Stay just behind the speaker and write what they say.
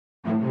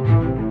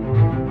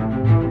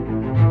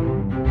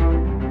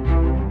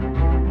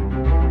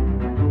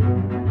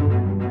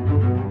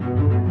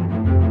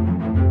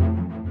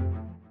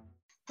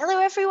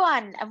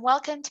everyone, and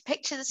welcome to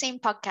Picture the Scene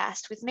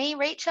podcast with me,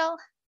 Rachel.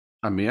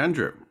 And me,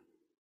 Andrew.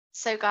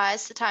 So,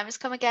 guys, the time has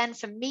come again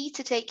for me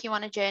to take you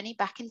on a journey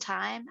back in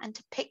time and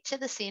to picture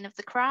the scene of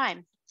the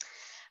crime.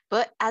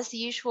 But as the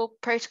usual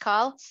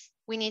protocol,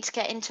 we need to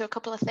get into a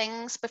couple of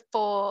things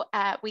before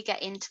we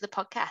get into the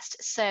podcast.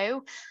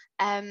 So,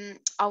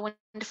 our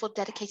wonderful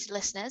dedicated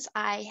listeners,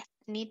 I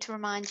need to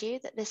remind you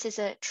that this is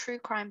a true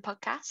crime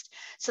podcast,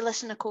 so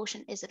listener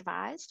caution is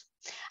advised.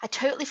 I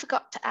totally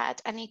forgot to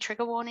add any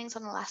trigger warnings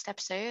on the last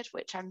episode,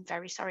 which I'm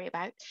very sorry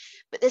about,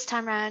 but this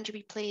time around you'll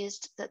be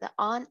pleased that there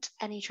aren't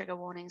any trigger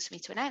warnings for me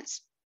to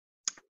announce.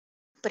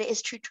 But it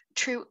is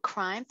true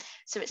crime,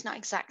 so it's not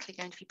exactly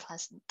going to be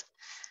pleasant.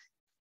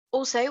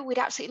 Also, we'd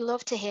absolutely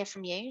love to hear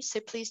from you, so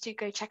please do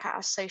go check out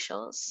our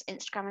socials,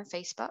 Instagram and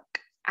Facebook,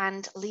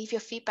 and leave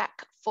your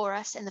feedback for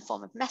us in the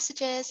form of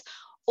messages,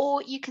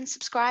 or you can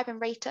subscribe and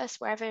rate us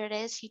wherever it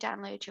is you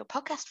download your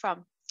podcast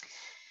from.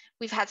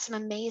 We've had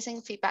some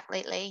amazing feedback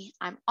lately.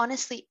 I'm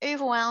honestly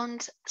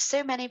overwhelmed.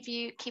 So many of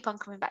you keep on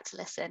coming back to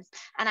listen,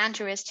 and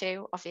Andrew is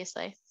too,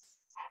 obviously.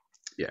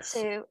 Yes.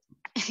 So,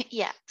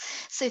 yeah.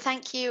 So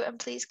thank you, and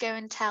please go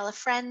and tell a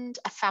friend,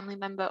 a family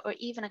member, or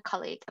even a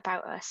colleague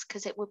about us,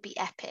 because it would be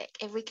epic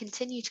if we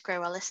continue to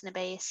grow our listener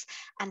base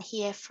and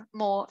hear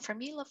more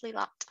from you lovely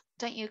lot.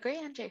 Don't you agree,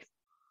 Andrew?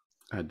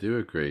 I do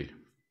agree.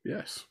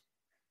 Yes.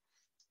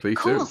 Please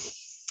Cool. do.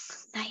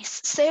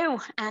 Nice. So,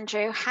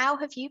 Andrew, how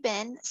have you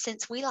been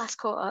since we last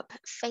caught up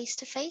face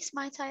to face,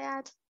 might I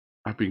add?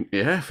 I've been,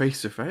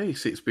 face to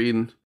face. It's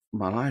been,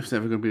 my life's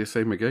never going to be the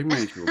same again,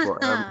 Rachel.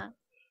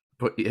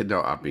 But yeah,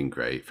 no, I've been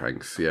great,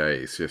 thanks. Yeah,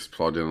 it's just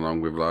plodding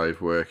along with life,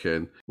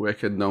 working,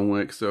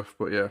 non-work stuff.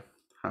 But yeah,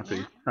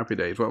 happy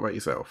days. What about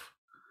yourself?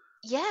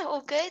 Yeah,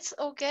 all good,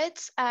 all good.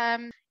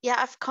 Yeah,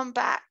 I've come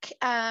back,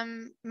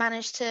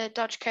 managed to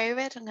dodge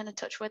COVID. I'm going to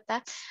touch wood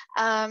there.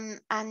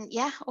 And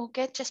yeah, all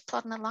good, just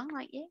plodding along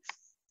like you.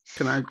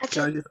 Can I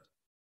just,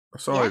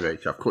 sorry, Yeah.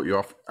 Rachel, I've cut you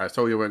off. I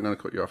told you I wasn't going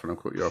to cut you off, and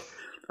I've cut you off.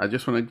 I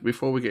just want to,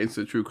 before we get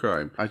into the true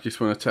crime, I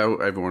just want to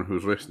tell everyone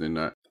who's listening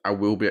that I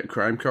will be at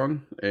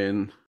CrimeCon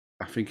in,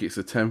 I think it's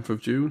the 10th of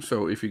June.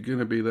 So if you're going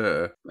to be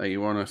there and you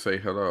want to say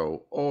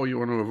hello or you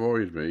want to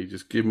avoid me,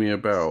 just give me a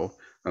bell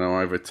and I'll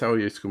either tell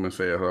you to come and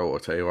say hello or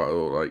tell you what I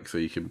look like so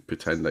you can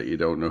pretend that you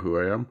don't know who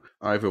I am.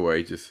 Either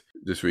way, just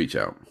reach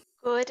out.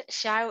 Good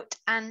shout.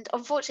 And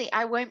unfortunately,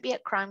 I won't be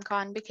at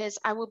CrimeCon because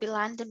I will be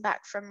landing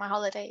back from my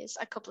holidays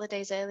a couple of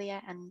days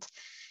earlier, and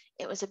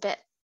it was a bit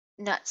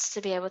nuts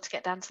to be able to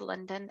get down to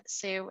London.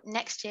 So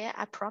next year,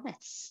 I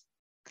promise.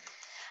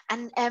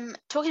 And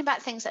talking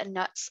about things that are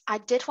nuts, I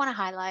did want to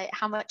highlight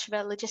how much of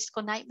a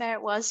logistical nightmare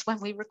it was when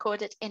we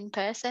recorded in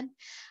person.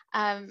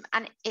 And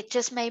it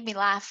just made me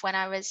laugh when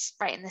I was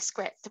writing the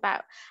script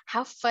about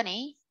how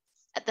funny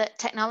that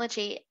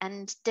technology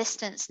and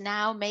distance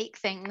now make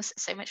things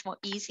so much more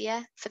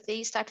easier for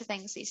these type of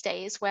things these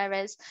days.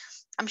 Whereas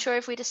I'm sure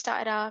if we'd have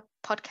started our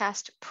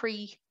podcast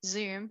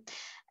pre-Zoom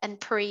and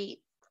pre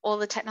all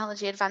the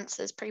technology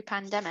advances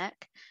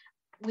pre-pandemic,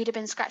 we'd have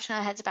been scratching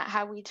our heads about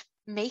how we'd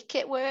make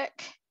it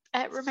work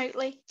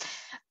remotely.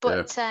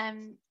 But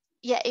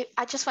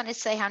I just wanted to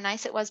say how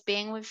nice it was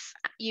being with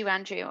you,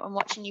 Andrew, and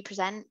watching you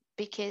present,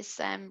 because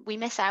we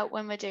miss out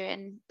when we're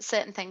doing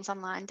certain things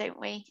online, don't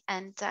we?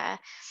 And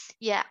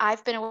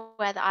I've been aware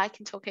that I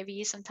can talk over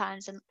you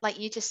sometimes, and like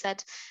you just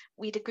said,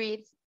 we'd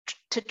agreed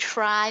to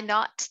try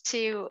not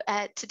to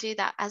do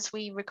that as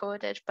we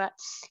recorded, but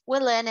we're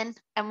learning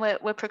and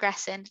we're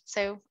progressing,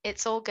 so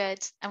it's all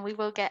good, and we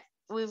will get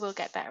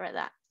better at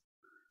that.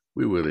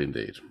 We will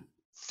indeed.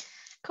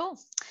 Cool.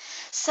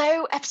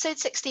 So episode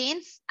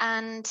 16,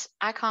 and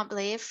I can't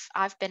believe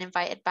I've been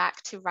invited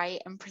back to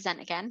write and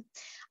present again.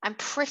 I'm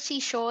pretty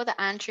sure that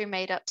Andrew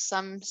made up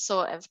some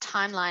sort of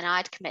timeline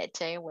I'd committed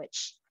to,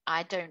 which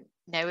I don't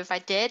know if I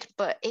did,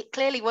 but it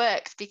clearly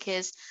worked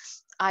because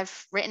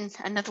I've written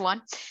another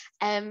one.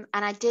 And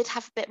I did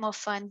have a bit more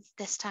fun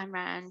this time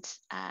round.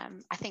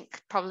 I think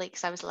probably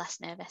because I was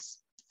less nervous.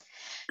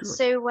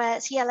 So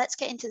yeah, let's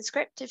get into the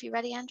script. If you're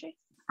ready, Andrew?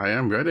 I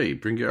am ready.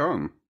 Bring it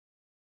on.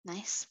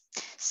 Nice.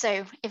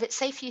 So if it's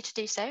safe for you to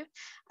do so,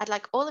 I'd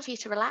like all of you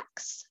to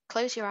relax,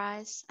 close your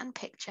eyes, and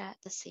picture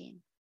the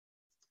scene.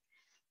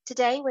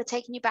 Today, we're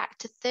taking you back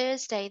to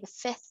Thursday, the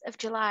 5th of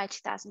July,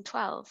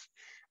 2012,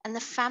 and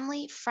the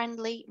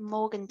family-friendly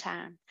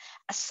Morgantown,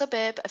 a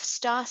suburb of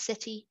Star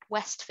City,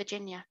 West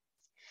Virginia.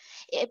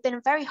 It had been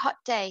a very hot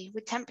day,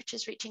 with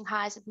temperatures reaching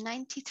highs of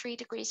 93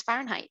 degrees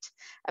Fahrenheit,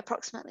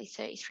 approximately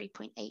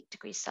 33.8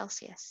 degrees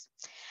Celsius.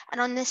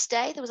 And on this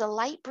day, there was a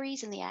light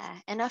breeze in the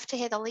air, enough to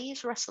hear the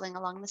leaves rustling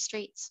along the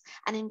streets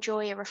and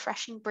enjoy a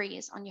refreshing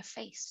breeze on your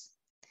face.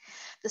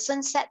 The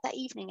sun set that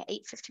evening at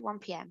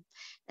 8:51 p.m.,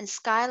 and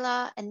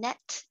Skylar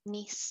Annette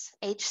Neese,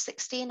 age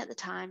 16 at the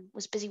time,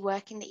 was busy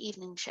working the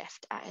evening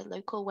shift at a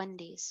local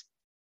Wendy's.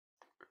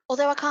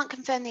 Although I can't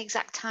confirm the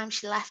exact time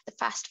she left the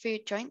fast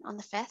food joint on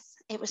the 5th,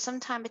 it was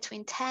sometime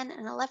between 10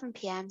 and 11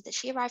 p.m. that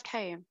she arrived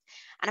home,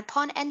 and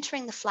upon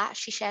entering the flat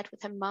she shared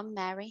with her mum,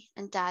 Mary,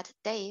 and dad,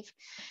 Dave,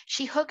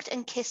 she hugged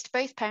and kissed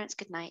both parents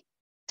goodnight,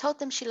 told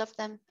them she loved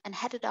them, and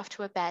headed off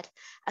to her bed,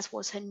 as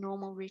was her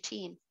normal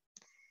routine.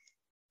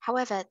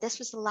 However, this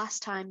was the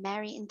last time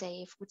Mary and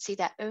Dave would see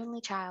their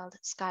only child,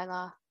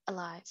 Skylar,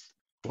 alive.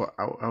 Well,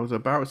 I was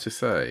about to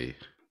say,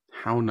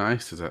 how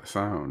nice does that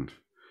sound?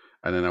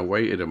 And then I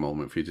waited a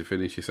moment for you to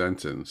finish your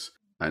sentence,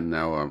 and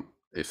now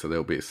it's a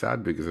little bit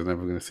sad because I'm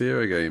never going to see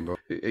her again. But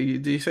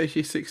did you say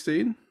she's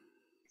 16?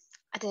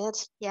 I did,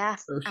 yeah.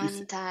 Oh,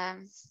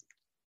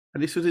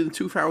 and this was in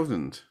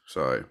 2000,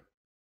 sorry.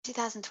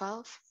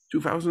 2012.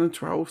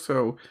 2012,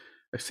 so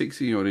a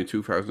 16-year-old in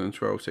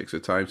 2012 takes the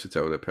time to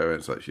tell their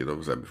parents that she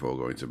loves them before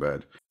going to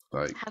bed.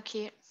 Like, how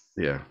cute.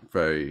 Yeah,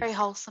 very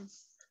wholesome.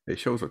 It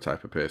shows what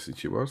type of person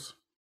she was.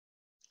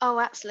 Oh,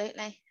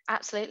 absolutely,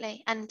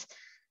 absolutely. And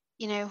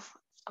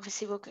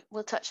obviously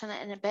we'll touch on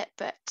it in a bit,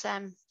 but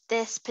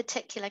this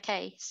particular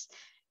case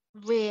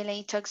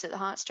really tugs at the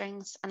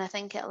heartstrings, and I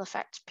think it'll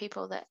affect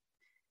people that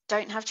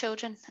don't have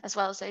children as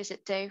well as those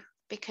that do,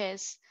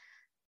 because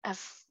of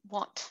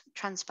what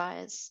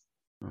transpires.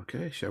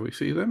 Okay, shall we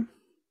see them?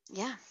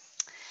 Yeah.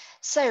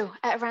 So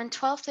at around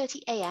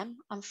 12:30 a.m.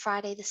 on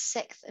Friday the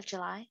 6th of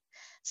July,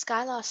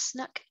 Skylar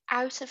snuck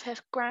out of her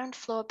ground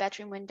floor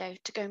bedroom window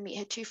to go meet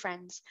her two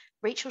friends,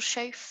 Rachel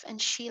Schoaf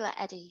and Sheila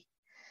Eddy.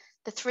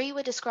 The three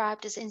were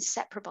described as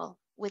inseparable,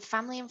 with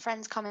family and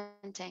friends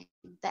commenting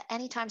that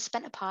any time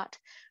spent apart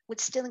would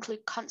still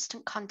include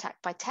constant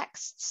contact by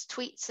texts,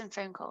 tweets, and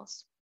phone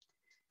calls.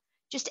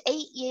 Just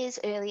 8 years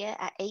earlier,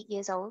 at 8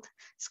 years old,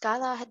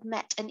 Skylar had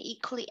met an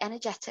equally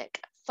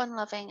energetic,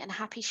 fun-loving, and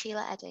happy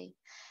Sheila Eddy.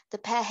 The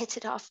pair hit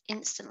it off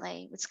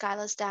instantly, with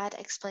Skylar's dad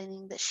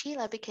explaining that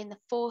Sheila became the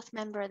fourth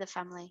member of the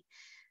family,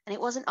 and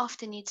it wasn't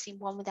often you'd see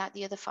one without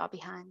the other far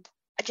behind.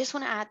 I just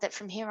want to add that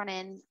from here on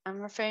in,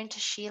 I'm referring to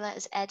Sheila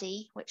as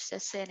Eddy, which is her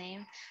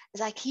surname, as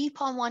I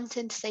keep on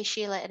wanting to say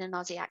Sheila in an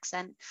Aussie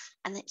accent,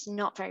 and it's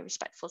not very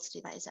respectful to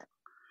do that, is it?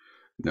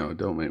 No,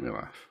 don't make me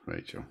laugh,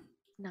 Rachel.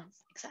 No,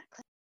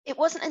 exactly. It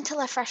wasn't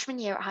until her freshman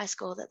year at high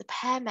school that the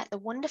pair met the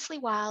wonderfully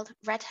wild,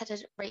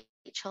 red-headed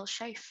Rachel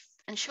Schoaf,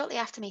 and shortly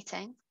after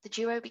meeting, the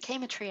duo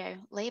became a trio,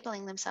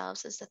 labeling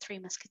themselves as the Three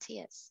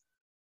Musketeers.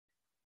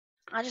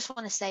 I just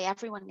want to say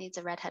everyone needs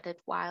a red-headed,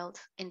 wild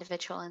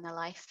individual in their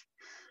life.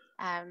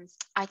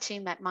 I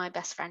too met my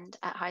best friend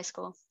at high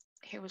school,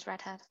 who was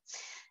red-haired,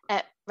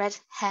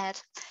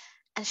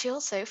 and she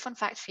also, fun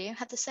fact for you,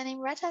 had the surname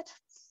Redhead.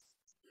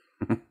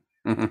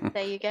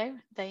 There you go.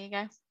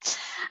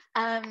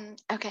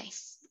 Okay,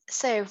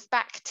 so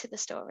back to the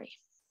story.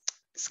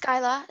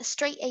 Skylar, a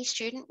straight A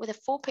student with a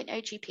 4.0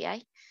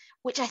 GPA,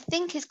 which I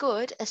think is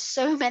good, as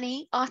so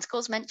many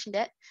articles mentioned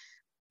it.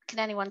 Can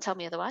anyone tell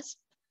me otherwise?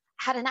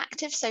 Had an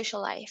active social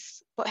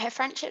life, but her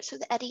friendships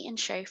with Eddy and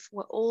Schoaf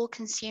were all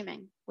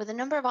consuming, with a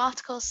number of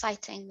articles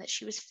citing that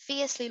she was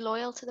fiercely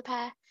loyal to the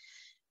pair,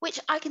 which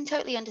I can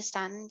totally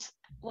understand.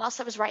 Whilst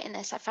I was writing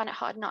this, I found it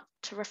hard not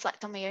to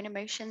reflect on my own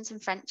emotions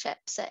and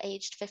friendships at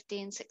aged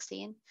 15 and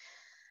 16.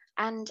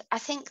 And I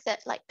think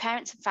that, like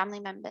parents and family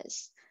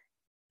members,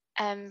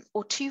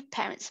 or two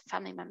parents and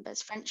family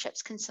members,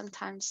 friendships can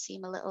sometimes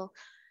seem a little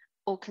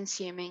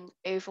all-consuming,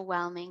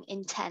 overwhelming,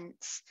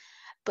 intense,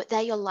 but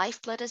they're your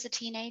lifeblood as a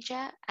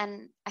teenager.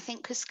 And I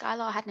think because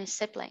Skylar had no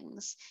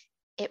siblings,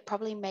 it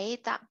probably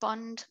made that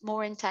bond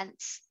more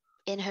intense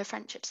in her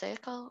friendship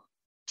circle.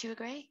 Do you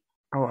agree?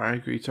 Oh, I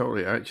agree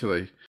totally.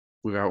 Actually,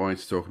 without wanting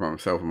to talk about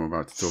myself, I'm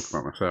about to talk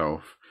about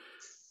myself.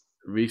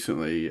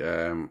 Recently,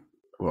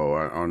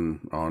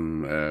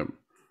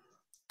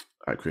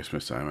 at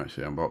Christmas time,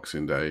 actually, on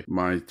Boxing Day,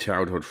 my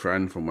childhood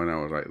friend from when I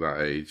was like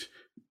that age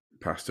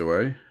passed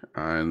away,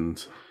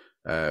 and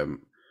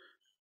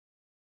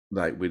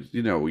like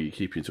we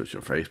keep in touch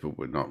on Facebook,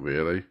 but not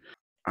really.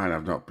 And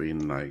I've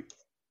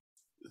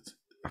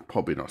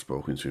probably not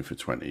spoken to him for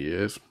 20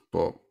 years,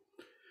 but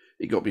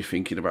it got me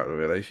thinking about the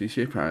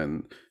relationship,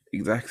 and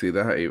exactly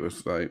that. It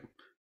was like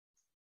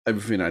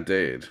everything I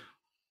did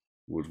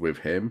was with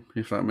him,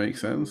 if that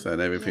makes sense,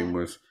 and everything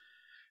was,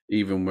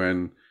 even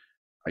when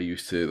I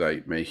used to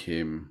like make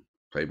him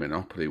play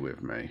Monopoly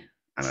with me,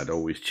 and I'd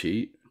always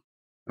cheat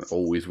and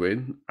always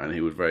win, and he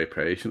was very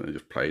patient and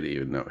just played it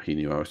even though he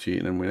knew I was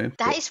cheating and winning.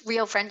 That is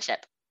real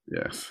friendship.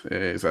 Yes,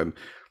 it is, and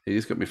it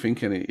just got me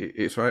thinking.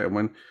 It's right, and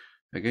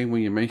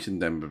when you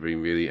mentioned Denver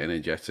being really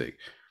energetic,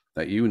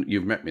 like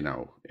you've met me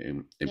now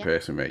in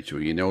person,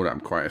 Rachel. You know that I'm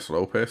quite a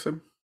slow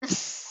person.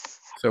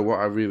 So what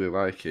I really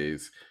like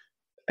is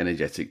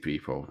energetic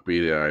people, be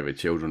they either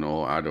children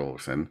or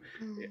adults, and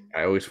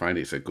I always find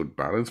it's a good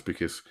balance,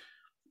 because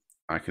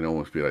I can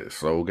almost be like the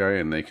slow guy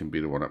and they can be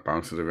the one that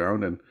bounces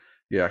around, and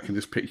I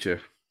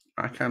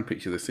can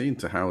picture the scene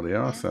to how they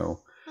are.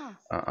 So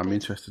I'm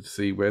interested to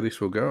see where this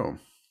will go.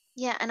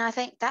 Yeah, and I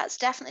think that's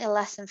definitely a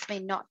lesson for me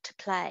not to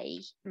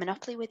play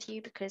Monopoly with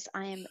you, because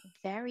I am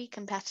very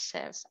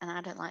competitive and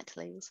I don't like to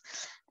lose.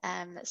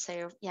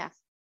 So yeah,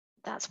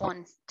 that's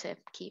one to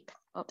keep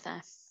up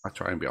there. I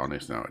try and be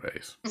honest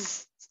nowadays.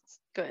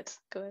 Good.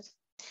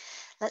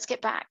 Let's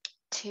get back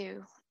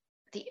to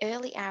the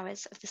early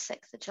hours of the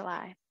 6th of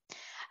July.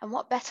 And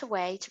what better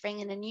way to bring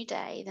in a new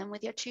day than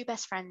with your two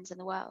best friends in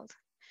the world?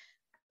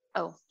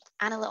 Oh,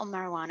 and a little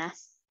marijuana,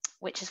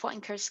 which is what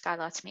encouraged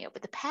Skylar to meet up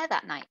with the pair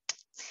that night.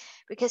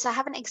 Because I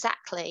haven't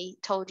exactly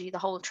told you the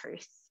whole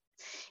truth.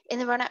 In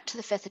the run up to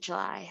the 5th of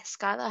July,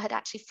 Skylar had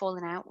actually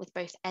fallen out with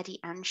both Eddie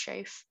and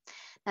Shoaf.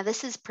 Now,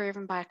 this is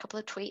proven by a couple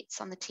of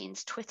tweets on the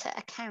teens' Twitter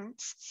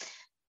accounts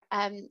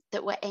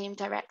that were aimed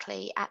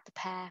directly at the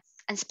pair,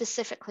 and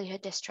specifically her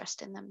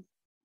distrust in them.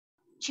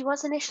 She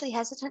was initially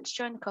hesitant to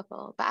join the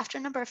couple, but after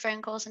a number of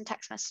phone calls and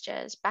text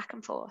messages back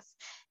and forth,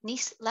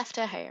 Nice left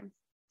her home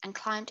and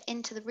climbed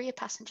into the rear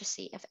passenger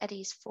seat of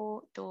Eddie's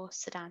 4-door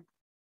sedan.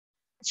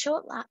 A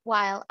short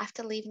while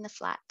after leaving the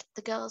flat,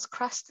 the girls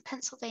crossed the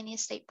Pennsylvania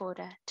state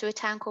border to a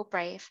town called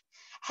Brave.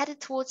 Headed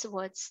towards the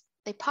woods,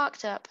 they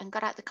parked up and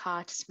got out the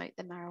car to smoke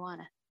their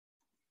marijuana.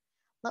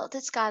 Little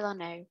did Skylar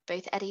know,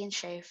 both Eddie and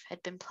Shoaf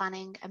had been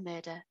planning a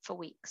murder for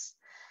weeks.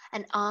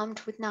 And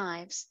armed with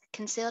knives,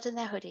 concealed in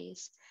their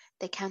hoodies,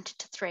 they counted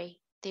to 3,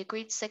 the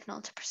agreed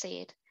signal to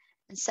proceed,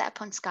 and set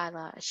upon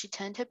Skylar as she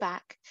turned her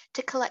back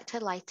to collect her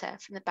lighter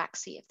from the back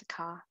seat of the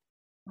car.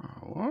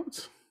 Oh,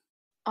 what?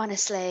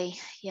 Honestly,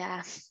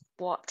 yeah,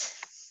 what?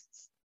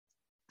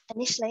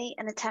 Initially,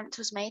 an attempt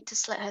was made to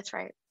slit her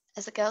throat,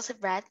 as the girls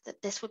had read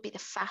that this would be the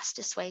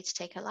fastest way to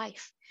take her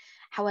life.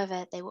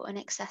 However, they were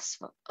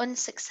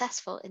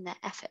unsuccessful in their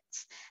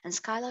efforts, and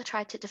Skylar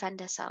tried to defend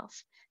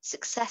herself,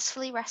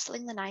 successfully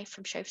wresting the knife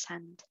from Shoaf's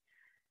hand.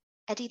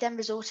 Eddie then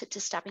resorted to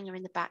stabbing her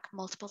in the back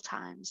multiple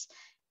times,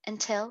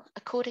 until,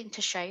 according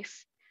to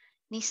Shoaf,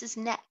 Nice's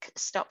neck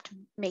stopped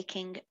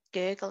making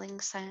gurgling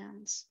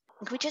sounds.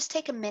 And can we just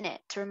take a minute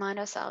to remind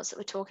ourselves that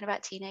we're talking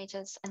about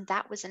teenagers, and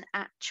that was an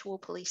actual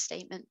police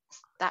statement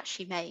that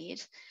she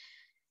made.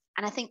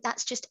 And I think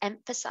that's just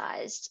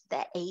emphasized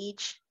their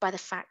age by the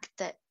fact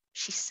that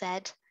she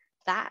said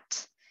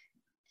that.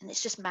 And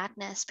it's just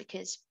madness,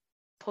 because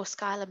poor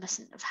Skylar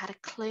mustn't have had a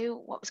clue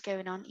what was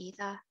going on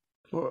either.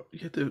 But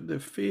yeah, the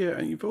fear,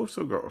 and you've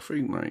also got to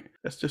think, like,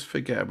 let's just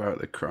forget about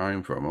the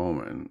crime for a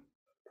moment.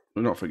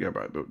 Well, not forget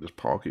about it, but just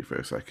park it for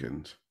a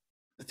second.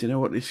 Do you know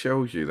what this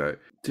shows you? Like,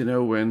 do you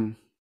know when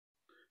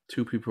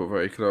two people are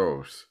very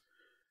close,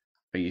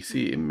 and you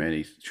see it in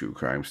many true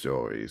crime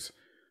stories,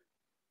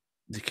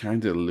 they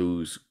kind of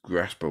lose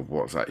grasp of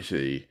what's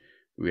actually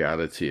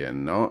reality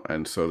and not.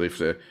 And so if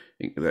they're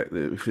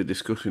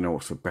discussing,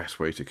 what's the best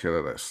way to kill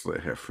her, let's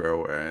slit her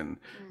throat and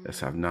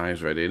let's have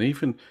knives ready. And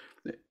even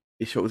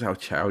it shows how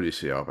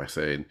childish they are by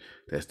saying,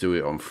 let's do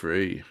it on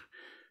 3.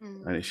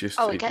 And it's just...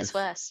 it gets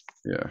worse.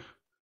 Yeah.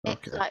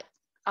 Okay.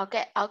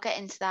 I'll get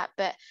into that,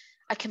 but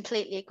I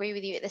completely agree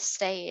with you at this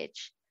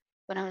stage.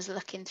 When I was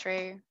looking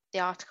through the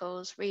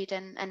articles,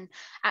 reading, and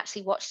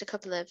actually watched a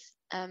couple of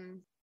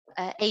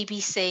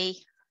ABC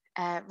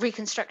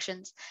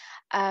reconstructions,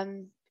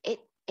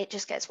 it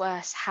just gets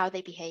worse how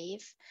they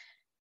behave.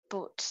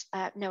 But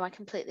no, I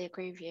completely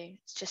agree with you.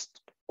 It's just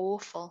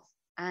awful,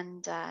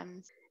 and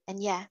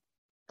yeah,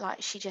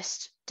 like, she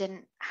just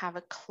didn't have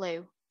a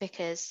clue,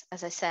 because,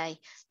 as I say,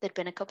 there'd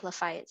been a couple of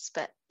fights,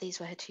 but these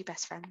were her 2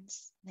 best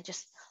friends. They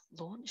just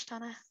launched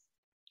on her.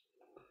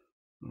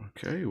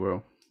 Okay,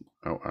 well,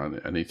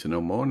 I need to know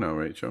more now,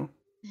 Rachel.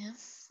 Yeah,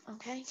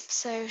 okay.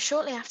 So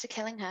shortly after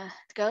killing her,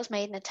 the girls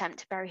made an attempt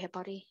to bury her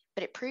body,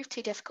 but it proved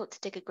too difficult to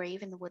dig a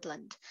grave in the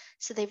woodland.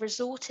 So they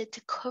resorted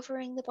to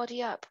covering the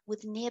body up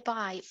with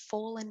nearby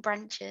fallen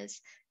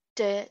branches,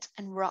 dirt,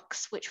 and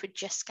rocks, which were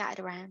just scattered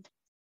around.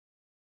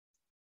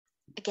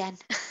 Again,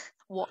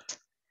 what?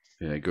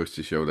 Yeah, it goes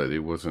to show that it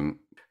wasn't...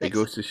 It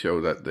goes to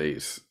show that they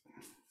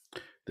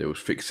was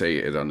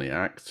fixated on the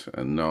act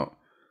and not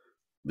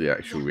the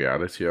actual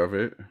reality of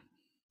it.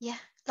 Yeah,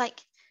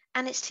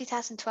 and it's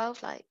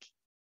 2012,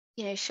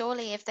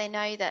 surely if they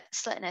know that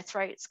slitting her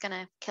throat's going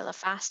to kill her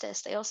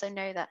fastest, they also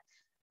know that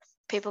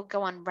people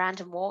go on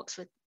random walks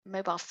with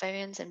mobile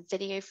phones and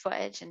video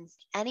footage, and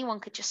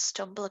anyone could just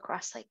stumble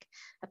across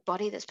a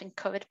body that's been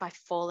covered by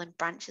fallen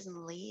branches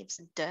and leaves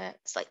and dirt.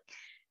 It's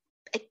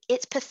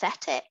it's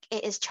pathetic.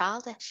 It is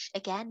childish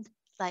again.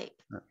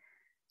 It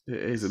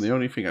is, and the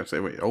only thing I'd say,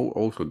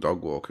 also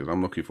dog walkers.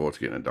 I'm looking forward to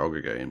getting a dog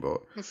again,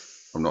 but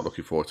I'm not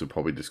looking forward to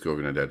probably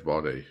discovering a dead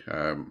body.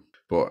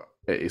 But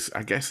it's,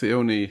 I guess,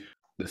 the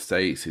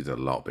States is a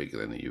lot bigger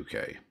than the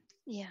UK.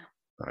 Yeah.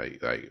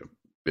 Like a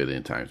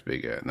billion times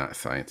bigger, and that's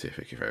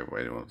scientific if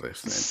anyone's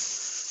listening.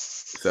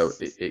 So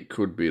it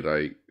could be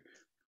like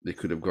they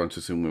could have gone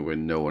to somewhere where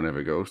no one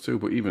ever goes to,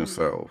 but even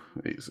so,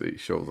 it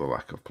shows a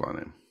lack of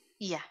planning.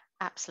 Yeah,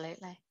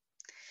 absolutely.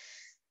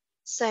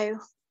 So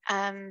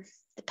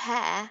the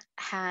pair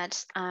had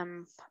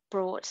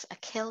brought a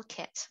kill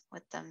kit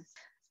with them.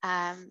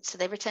 So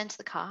they returned to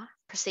the car,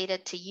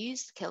 proceeded to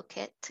use the kill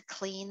kit to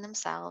clean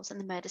themselves and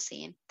the murder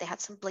scene. They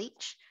had some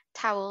bleach,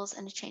 towels,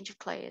 and a change of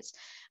clothes,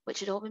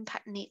 which had all been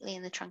packed neatly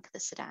in the trunk of the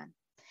sedan.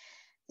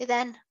 They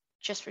then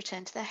just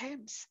returned to their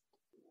homes.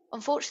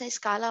 Unfortunately,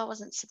 Skylar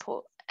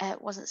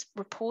wasn't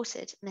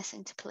reported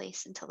missing to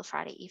police until the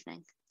Friday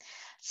evening.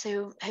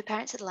 So her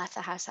parents had left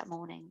the house that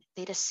morning.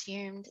 They'd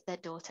assumed their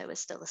daughter was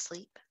still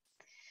asleep.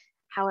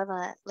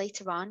 However,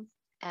 later on,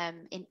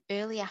 in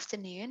early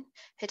afternoon,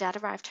 her dad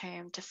arrived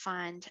home to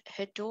find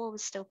her door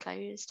was still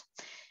closed.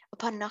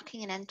 Upon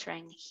knocking and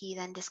entering, he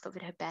then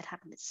discovered her bed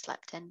hadn't been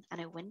slept in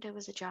and her window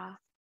was ajar.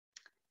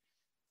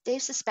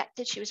 Dave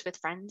suspected she was with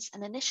friends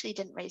and initially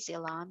didn't raise the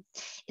alarm.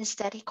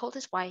 Instead, he called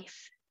his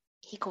wife,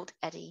 he called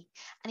Eddie,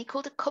 and he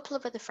called a couple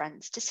of other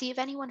friends to see if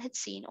anyone had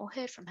seen or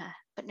heard from her,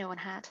 but no one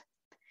had.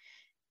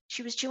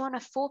 She was due on a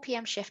 4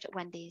 p.m. shift at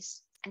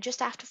Wendy's, and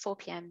just after 4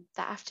 p.m.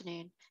 that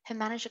afternoon, her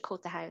manager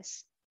called the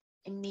house.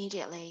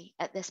 Immediately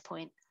at this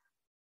point,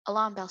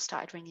 alarm bells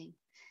started ringing.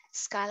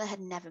 Skylar had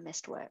never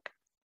missed work.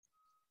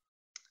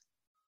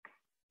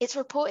 It's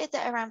reported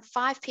that around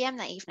 5 p.m.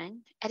 that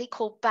evening, Eddie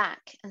called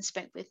back and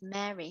spoke with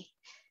Mary,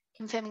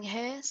 confirming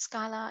her,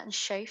 Skylar, and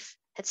Shof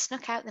had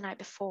snuck out the night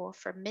before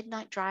for a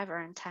midnight drive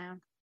around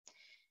town.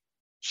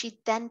 She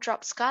then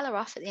dropped Skylar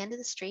off at the end of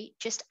the street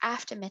just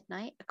after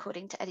midnight,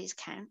 according to Eddie's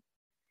account.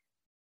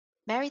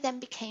 Mary then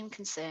became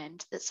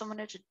concerned that someone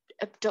had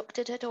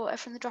abducted her daughter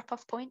from the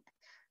drop-off point.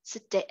 So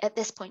at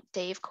this point,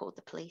 Dave called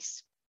the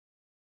police.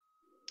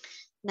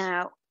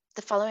 Now,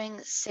 the following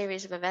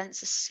series of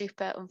events are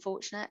super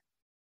unfortunate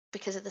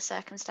because of the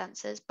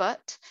circumstances,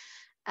 but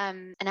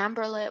an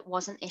Amber Alert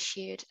wasn't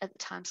issued at the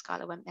time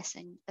Skylar went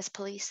missing, as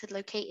police had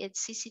located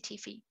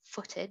CCTV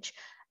footage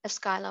of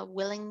Skylar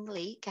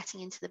willingly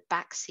getting into the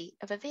back seat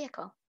of a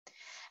vehicle.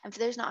 And for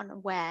those not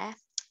unaware,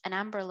 an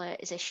Amber Alert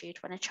is issued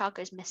when a child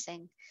goes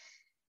missing,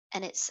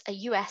 and it's a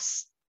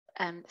US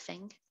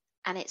thing,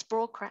 and it's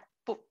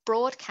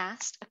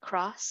broadcast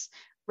across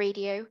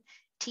radio,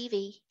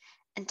 TV,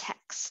 and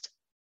text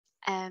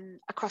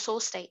across all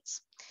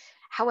states.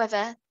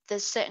 However,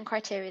 there's certain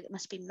criteria that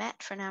must be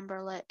met for an Amber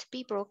Alert to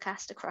be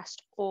broadcast across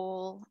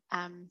all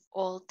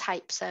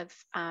types of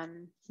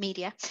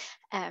media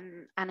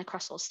and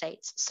across all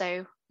states.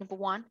 So, number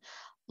one,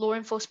 law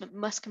enforcement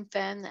must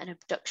confirm that an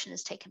abduction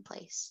has taken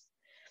place.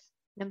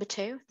 Number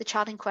two, the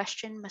child in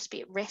question must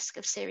be at risk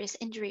of serious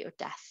injury or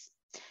death.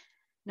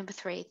 Number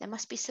three, there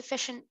must be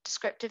sufficient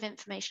descriptive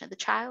information of the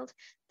child,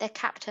 their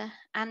captor,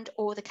 and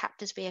or the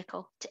captor's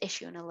vehicle to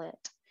issue an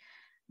alert.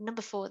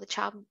 Number four, the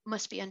child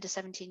must be under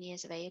 17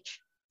 years of age.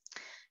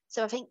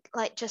 So I think,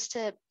 like, just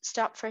to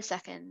stop for a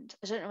second,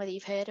 I don't know whether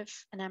you've heard of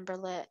an Amber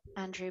Alert,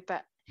 Andrew,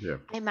 but Yeah.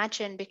 I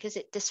imagine because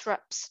it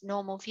disrupts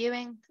normal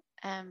viewing,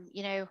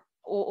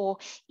 or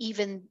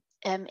even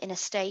in a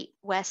state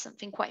where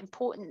something quite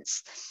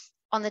important's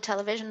on the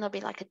television, there'll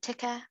be like a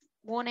ticker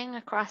warning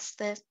across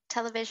the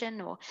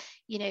television, or,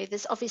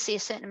 there's obviously a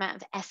certain amount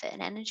of effort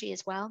and energy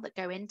as well that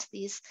go into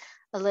these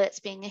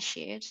alerts being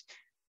issued.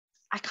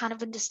 I kind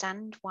of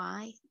understand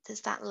why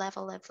there's that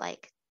level of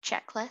like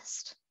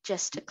checklist,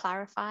 just to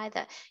clarify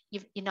that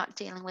you're not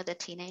dealing with a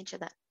teenager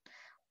that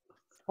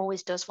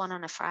always does one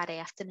on a Friday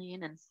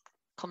afternoon and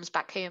comes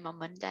back home on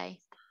Monday.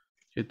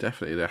 Yeah,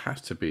 definitely. There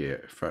has to be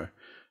it for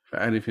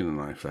anything in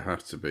life. There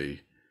has to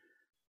be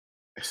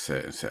a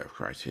certain set of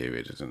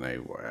criteria, doesn't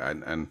there?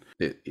 And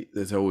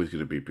there's always going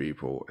to be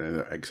people,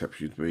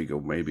 exceptions where you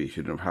go, maybe it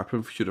shouldn't have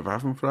happened. Should have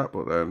happened for that,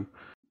 but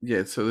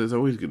yeah. So there's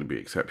always going to be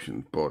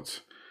exceptions,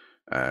 but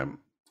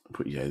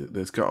yeah,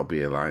 there's got to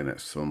be a line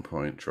at some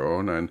point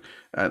drawn, and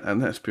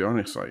let's be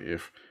honest, like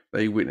if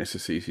they witness a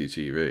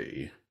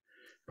CCTV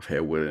of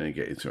her willing to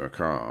get into a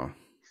car,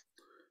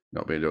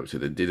 not being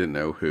abducted, and didn't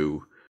know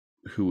who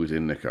was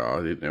in the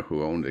car, didn't know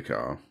who owned the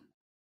car,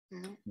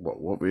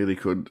 what really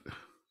could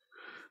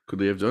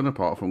they have done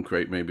apart from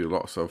create maybe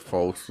lots of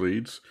false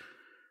leads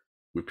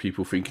with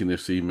people thinking they've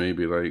seen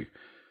maybe like,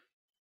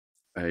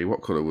 hey,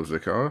 what colour was the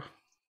car?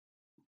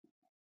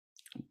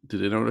 Did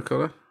they know the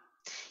colour?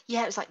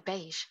 Yeah, it was like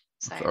beige.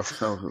 So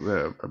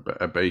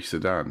a beige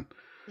sedan.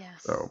 Yeah.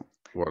 So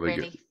what are they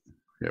really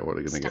what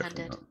are they going to get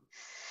from that?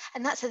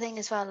 And that's the thing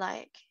as well.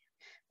 Like,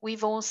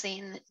 we've all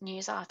seen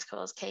news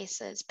articles,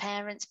 cases,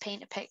 parents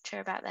paint a picture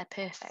about their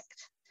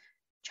perfect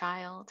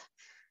child,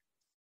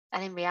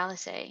 and in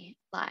reality,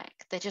 like,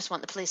 they just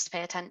want the police to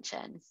pay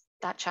attention.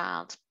 That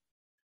child.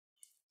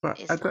 But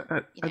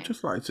I'd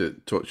just like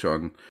to touch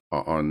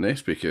on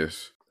this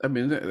because, I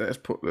mean, let's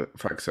put the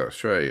facts out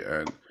straight.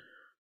 And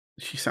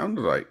she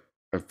sounded like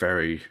a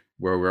very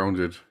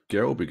well-rounded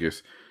girl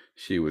because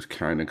she was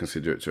kind and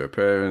considerate to her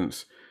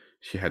parents.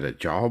 She had a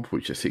job,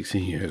 which at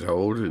 16 years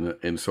old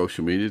in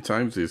social media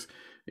times is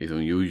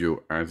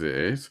unusual as it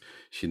is.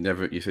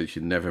 You said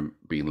she'd never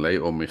been late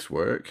or missed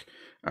work.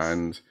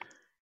 And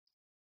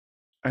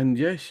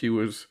yeah, she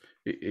was,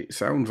 it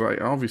sounds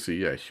like, obviously,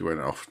 yeah, she went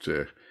off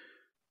to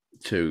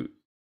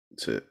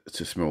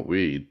smoke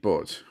weed,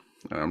 but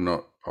I'm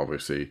not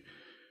obviously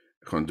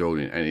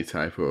condoning any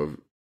type of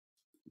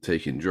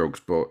taking drugs,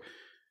 but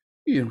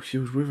she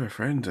was with her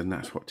friends, and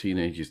that's what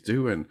teenagers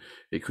do. And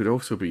it could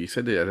also be, you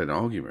said they had an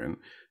argument,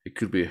 it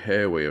could be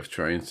her way of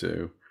trying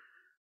to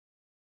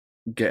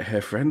get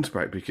her friends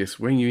back, because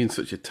when you're in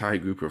such a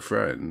tight group of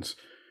friends,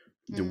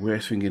 the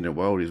worst thing in the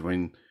world is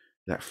when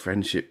that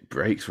friendship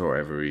breaks for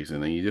whatever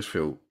reason and you just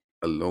feel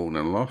alone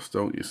and lost,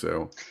 don't you?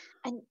 So,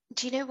 and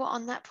do you know what,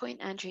 on that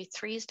point, Andrew,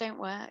 threes don't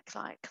work.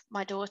 Like,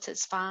 my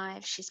daughter's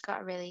 5, she's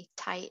got a really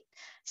tight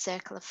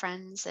circle of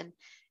friends, and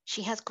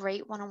She has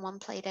great one-on-one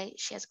play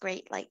dates. She has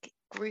great like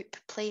group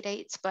play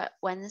dates, but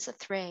when there's a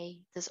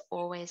three, there's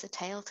always a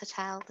tale to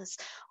tell. There's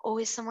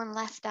always someone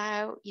left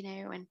out, you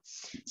know, and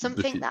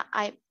something that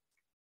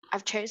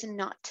I've chosen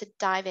not to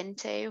dive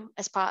into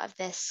as part of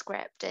this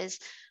script is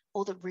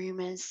all the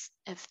rumors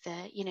of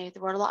the, you know,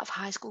 there were a lot of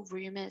high school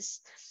rumors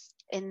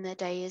in the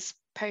days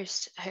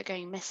post her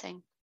going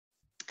missing.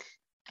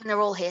 And they're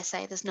all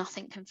hearsay. There's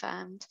nothing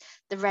confirmed.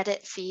 The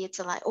Reddit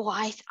feeds are like, oh,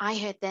 I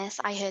heard this,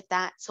 I heard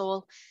that.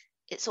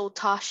 It's all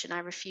tosh, and I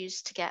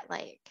refuse to get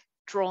like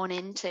drawn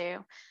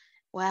into,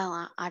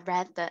 well, I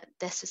read that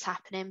this was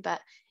happening,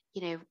 but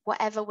you know,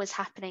 whatever was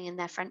happening in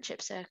their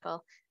friendship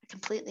circle, I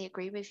completely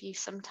agree with you.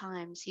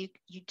 Sometimes you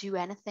do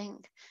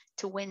anything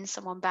to win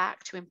someone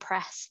back, to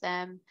impress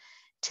them,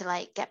 to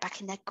like get back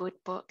in their good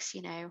books,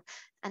 you know.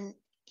 And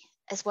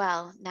as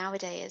well,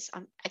 nowadays,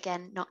 I'm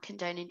again not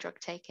condoning drug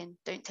taking,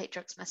 don't take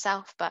drugs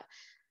myself, but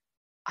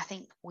I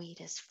think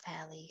weed is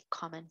fairly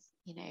common,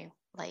 you know,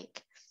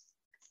 like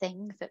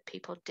thing that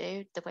people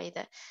do, the way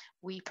that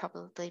we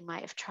probably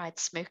might have tried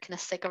smoking a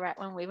cigarette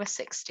when we were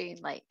 16.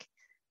 Like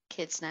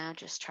kids now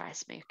just try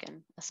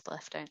smoking a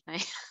spliff, don't they?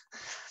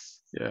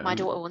 Yeah. My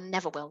daughter will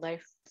never will though.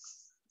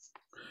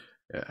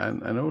 Yeah,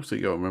 and also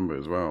you got to remember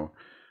as well,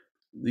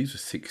 these are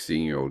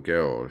 16-year-old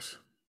girls.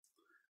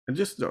 And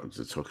just not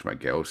just talking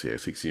about girls here,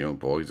 16-year-old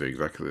boys are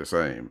exactly the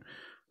same.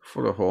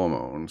 Full of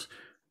hormones.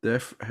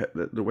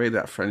 The way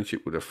that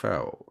friendship would have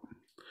felt,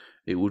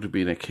 it would have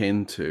been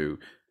akin to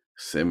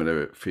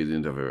similar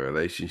feelings of a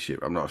relationship.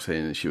 I'm not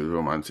saying that she was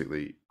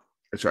romantically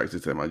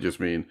attracted to them. I just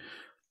mean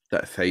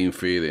that same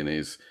feeling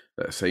is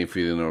that same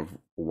feeling of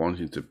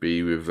wanting to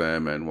be with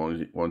them and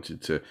wanting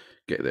to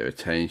get their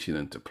attention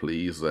and to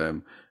please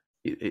them.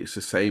 It's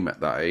the same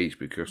at that age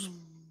because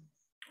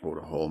all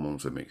the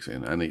hormones are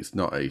mixing, and it's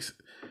not a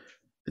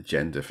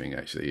gender thing,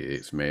 actually.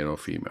 It's male or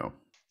female.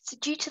 So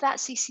due to that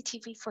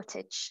CCTV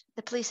footage,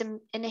 the police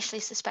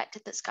initially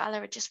suspected that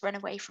Skylar had just run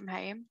away from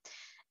home.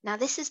 Now,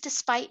 this is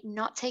despite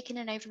not taking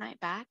an overnight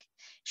bag.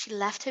 She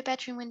left her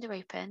bedroom window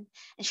open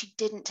and she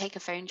didn't take a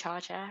phone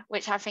charger,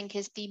 which I think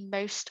is the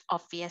most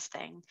obvious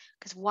thing.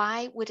 Because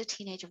why would a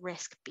teenager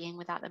risk being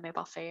without their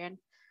mobile phone?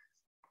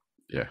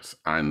 Yes,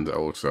 and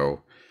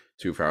also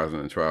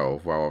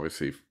 2012, while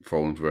obviously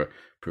phones were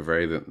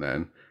prevalent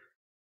then,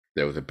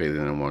 there was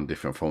 1,000,000,001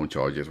 different phone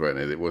chargers, weren't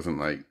it? It wasn't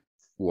like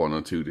one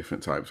or two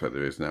different types like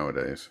there is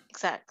nowadays.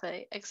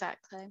 Exactly.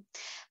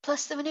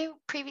 Plus, there were no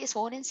previous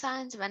warning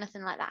signs of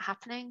anything like that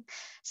happening,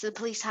 so the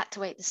police had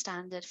to wait the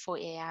standard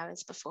 48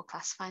 hours before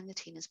classifying the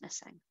teen as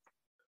missing.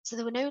 So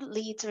there were no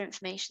leads or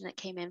information that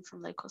came in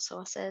from local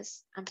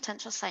sources, and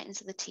potential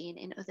sightings of the teen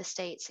in other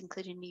states,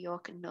 including New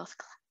York and North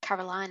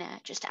Carolina,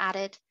 just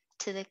added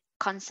to the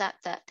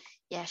concept that,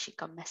 yeah, she'd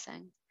gone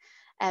missing.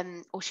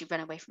 Or she'd run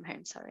away from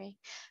home, sorry.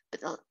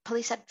 But the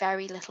police had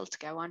very little to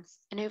go on.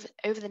 And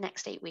over the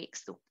next 8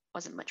 weeks, there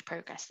wasn't much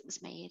progress that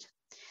was made.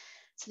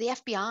 So the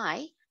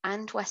FBI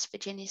and West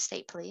Virginia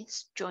State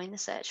Police joined the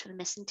search for the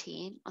missing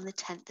teen on the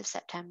 10th of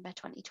September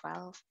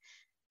 2012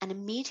 and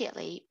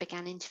immediately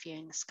began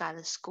interviewing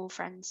Skylar's school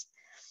friends.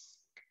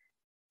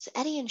 So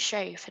Eddie and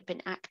Shoaff had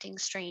been acting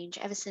strange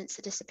ever since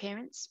the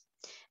disappearance.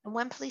 And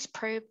when police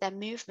probed their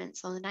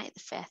movements on the night of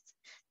the 5th,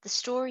 the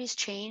stories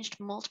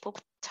changed multiple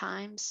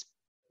times.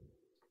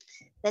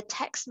 Their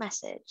text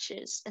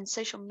messages and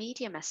social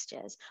media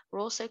messages were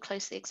also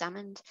closely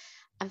examined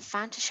and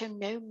found to show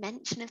no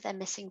mention of their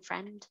missing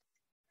friend,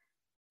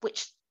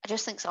 which I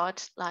just think's odd.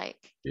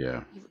 Like,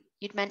 yeah,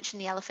 you'd mention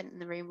the elephant in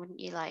the room, wouldn't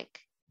you? Like,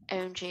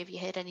 OMG, have you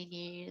heard any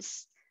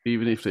news?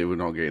 Even if they were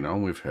not getting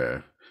on with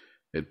her,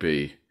 it'd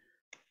be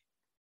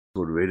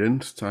good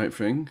riddance type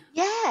thing.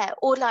 Yeah,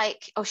 or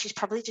like, oh, she's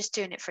probably just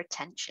doing it for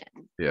attention.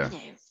 Yeah.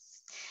 You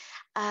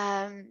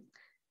know.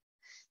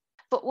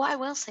 But what I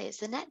will say is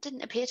the net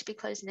didn't appear to be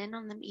closing in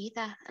on them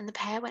either, and the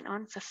pair went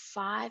on for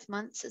 5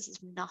 months as if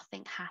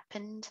nothing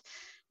happened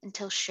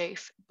until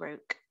Shoaff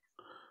broke.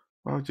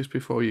 Well, just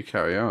before you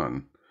carry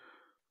on,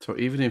 so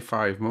even in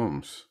 5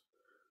 months,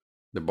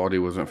 the body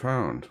wasn't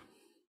found.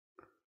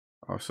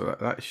 Oh, so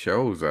that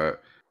shows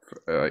that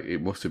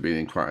it must have been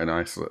in quite an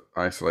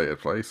isolated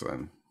place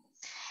then.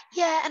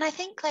 Yeah, and I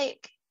think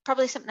like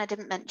probably something I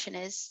didn't mention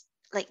is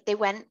like they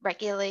went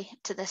regularly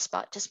to this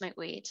spot to smoke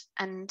weed,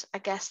 and I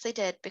guess they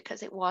did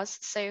because it was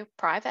so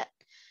private.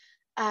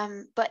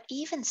 But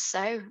even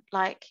so,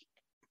 like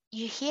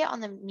you hear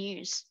on the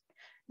news,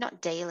 not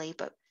daily,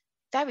 but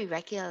very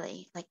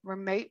regularly, like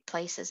remote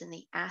places in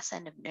the ass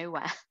end of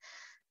nowhere,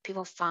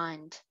 people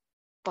find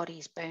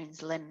bodies,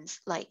 bones, limbs.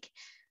 Like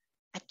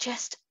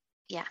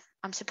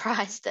I'm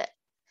surprised that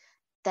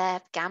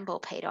their gamble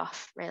paid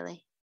off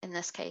really in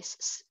this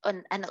case,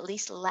 and at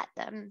least let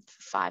them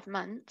for 5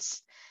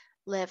 months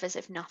live as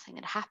if nothing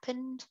had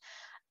happened.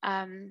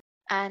 And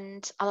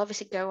I'll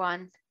obviously go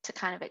on to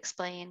kind of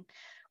explain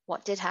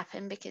what did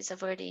happen because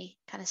I've already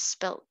kind of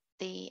spilt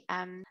the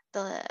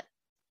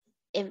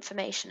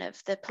information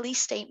of the police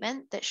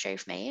statement that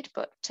Shoaff made.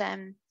 But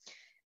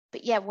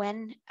yeah,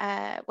 when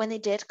they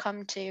did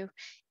come to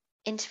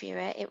interview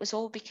her, it was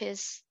all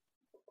because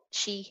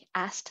she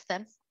asked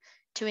them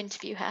to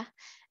interview her,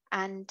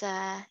 and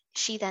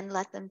she then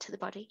led them to the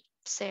body.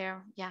 So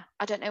yeah,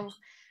 I don't know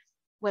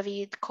whether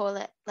you'd call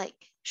it like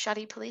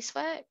shoddy police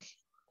work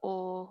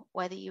or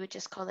whether you would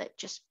just call it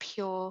just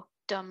pure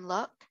dumb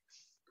luck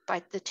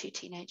by the two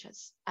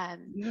teenagers.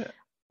 Yeah.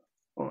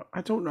 Well,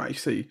 I don't know.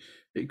 Actually,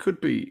 it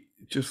could be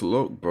just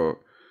luck, but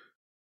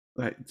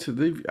like to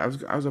live. I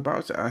was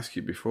about to ask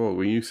you before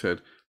when you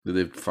said they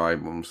lived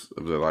 5 months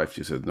of their life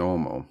just as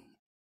normal.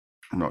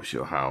 I'm not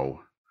sure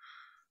how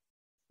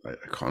like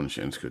a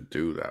conscience could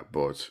do that,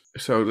 but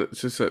so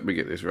just let me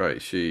get this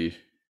right. She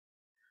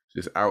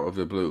just out of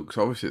the blue, because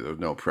obviously there was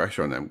no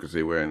pressure on them because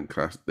they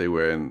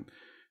weren't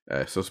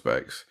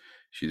suspects.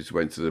 She just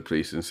went to the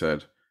police and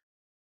said,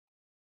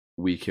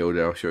 "We killed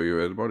her. I'll show you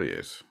where the body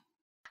is."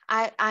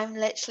 I'm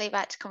literally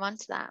about to come on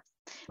to that.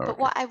 Okay. But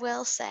what I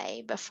will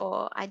say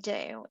before I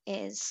do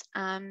is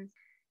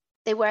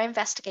they were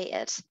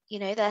investigated. You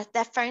know,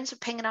 their phones were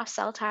pinging off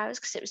cell towers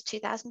because it was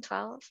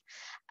 2012.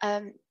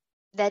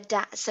 Their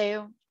dad,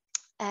 so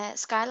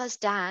Skylar's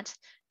dad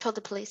told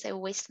the police they were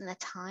wasting their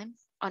time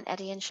on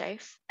Eddie and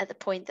Shoaff at the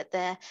point that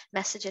their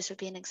messages were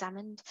being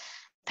examined.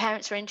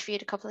 Parents were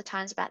interviewed a couple of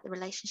times about the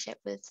relationship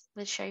with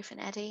Shoaff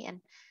and Eddie,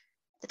 and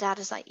the dad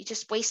was like, "You're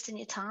just wasting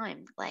your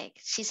time. Like,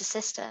 she's a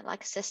sister,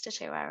 like a sister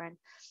to her." And,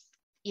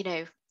 you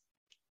know,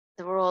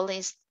 there were all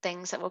these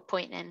things that were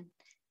pointing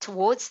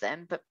towards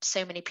them, but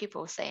so many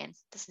people were saying,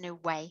 there's no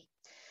way.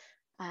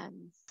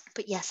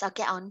 But yes, I'll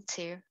get on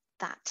to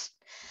that,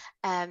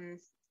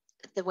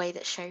 the way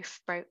that Shoaff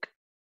broke.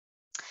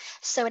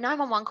 So a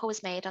 911 call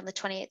was made on the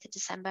 28th of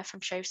December from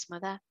Shoaff's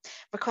mother,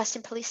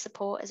 requesting police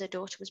support as her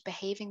daughter was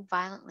behaving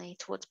violently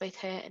towards both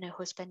her and her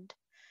husband.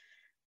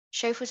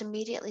 Shoaff was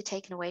immediately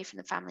taken away from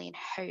the family and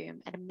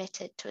home and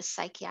admitted to a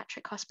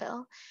psychiatric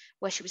hospital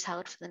where she was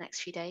held for the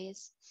next few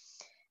days.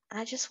 And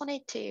I just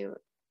wanted to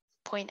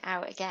point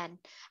out again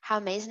how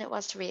amazing it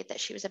was to read that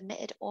she was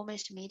admitted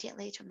almost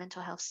immediately to a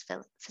mental health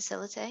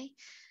facility.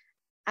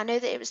 I know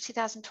that it was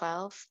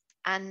 2012,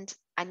 and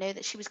I know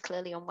that she was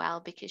clearly unwell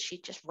because she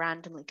just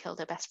randomly killed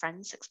her best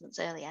friend 6 months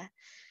earlier.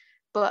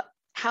 But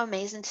how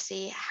amazing to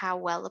see how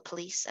well the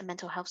police and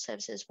mental health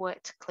services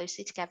worked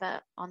closely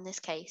together on this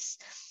case.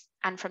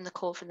 And from the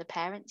call from the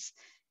parents,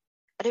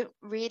 I don't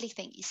really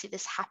think you see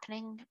this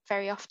happening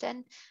very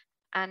often.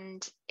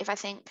 And if I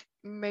think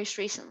most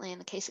recently in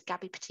the case of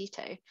Gabby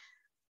Petito,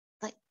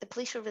 like the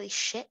police were really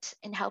shit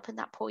in helping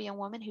that poor young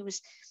woman who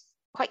was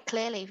quite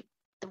clearly,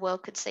 the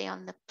world could see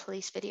on the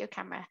police video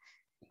camera,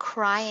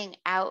 crying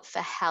out for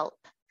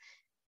help,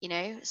 you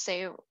know?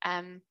 So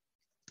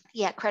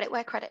yeah, credit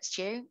where credit's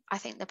due. I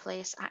think the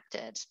police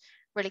acted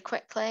really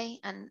quickly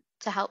and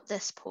to help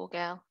this poor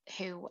girl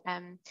who,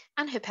 and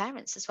her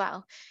parents as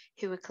well,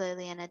 who were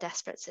clearly in a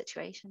desperate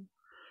situation.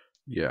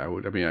 Yeah, I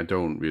would. I mean, I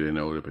don't really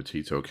know the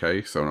Petito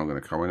case, so I'm not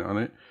going to comment on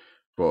it.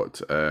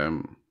 But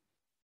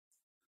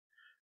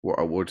what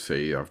I would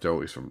say, I've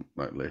noticed from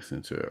like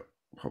listening to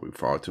probably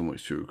far too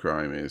much true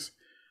crime, is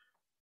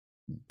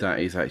that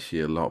is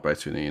actually a lot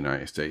better in the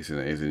United States than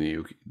it is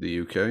in the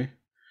UK.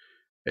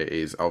 It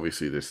is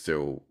obviously there's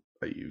still,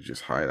 like you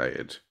just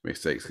highlighted,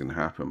 mistakes can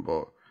happen,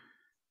 but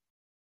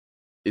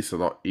it's a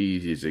lot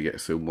easier to get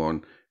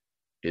someone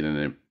in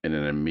an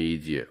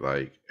immediate,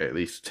 like at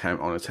least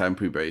on a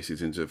temporary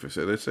basis into a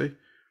facility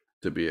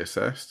to be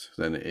assessed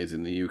than it is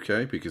in the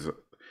UK, because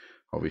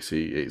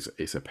obviously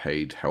it's a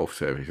paid health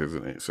service,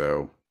 isn't it?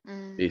 So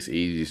it's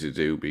easy to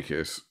do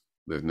because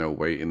there's no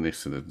waiting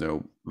list and there's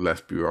no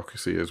less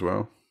bureaucracy as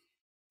well.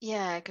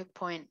 Yeah, good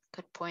point.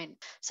 Good point.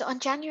 So on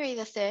January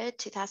the 3rd,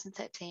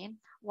 2013,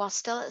 while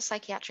still at the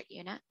psychiatric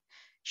unit,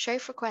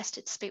 Shoaff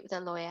requested to speak with a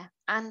lawyer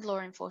and law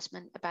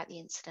enforcement about the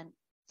incident.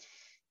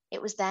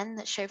 It was then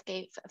that Shoaff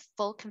gave a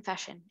full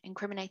confession,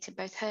 incriminating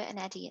both her and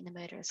Eddie in the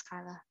murder of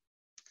Skylar.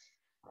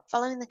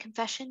 Following the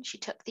confession, she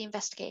took the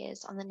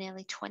investigators on the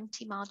nearly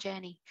 20-mile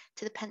journey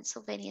to the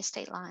Pennsylvania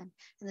state line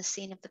and the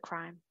scene of the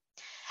crime.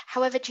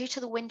 However, due to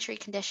the wintry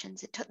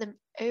conditions, it took them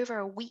over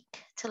a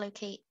week to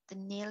locate the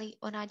nearly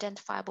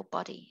unidentifiable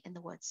body in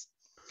the woods.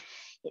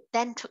 It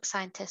then took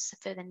scientists a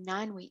further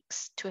 9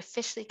 weeks to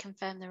officially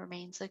confirm the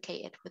remains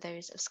located were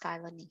those of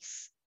Skylar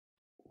Neese.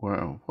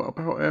 Wow. What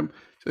about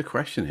the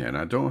question here, and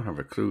I don't have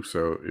a clue,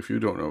 so if you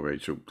don't know,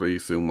 Rachel,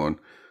 please someone.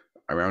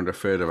 Around a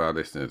third of our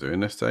listeners are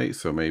in the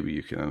States, so maybe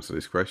you can answer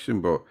this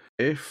question. But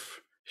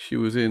if she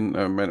was in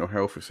a mental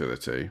health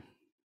facility,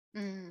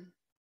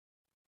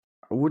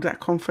 would that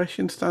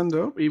confession stand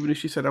up? Even if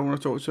she said, "I want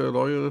to talk to a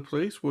lawyer or the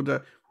police," would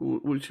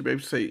she be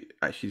able to say,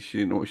 actually, she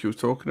didn't know what she was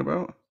talking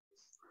about?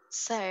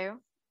 So,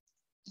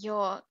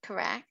 you're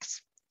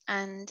correct.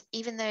 And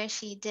even though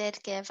she did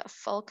give a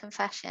full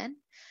confession,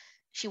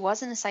 she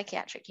was in a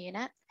psychiatric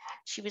unit.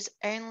 She was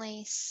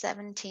only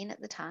 17 at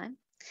the time.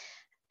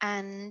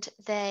 And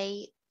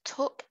they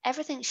took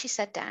everything she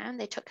said down.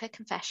 They took her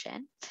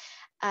confession.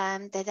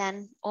 They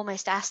then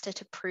almost asked her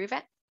to prove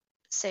it.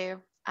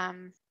 So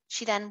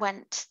she then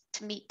went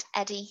to meet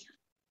Eddie,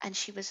 and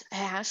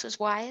her house was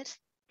wired.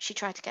 She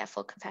tried to get a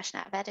full confession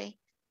out of Eddie.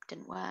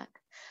 Didn't work.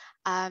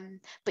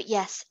 But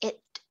yes, it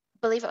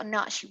believe it or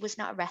not, she was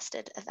not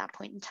arrested at that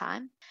point in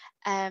time.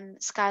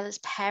 Skylar's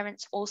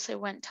parents also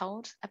weren't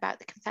told about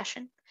the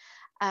confession.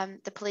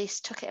 The police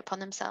took it upon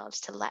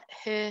themselves to let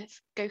her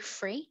go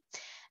free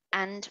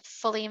and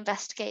fully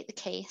investigate the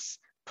case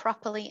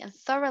properly and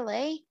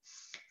thoroughly,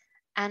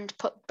 and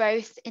put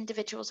both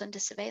individuals under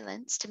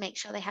surveillance to make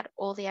sure they had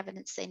all the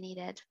evidence they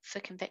needed for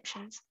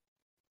convictions.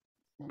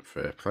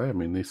 Fair play. I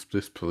mean, this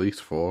police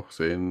force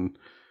in,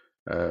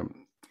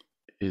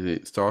 is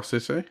it Star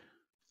City?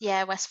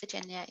 Yeah, West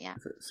Virginia, yeah.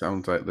 It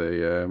sounds like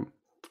they,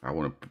 I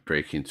want to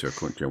break into a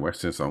country and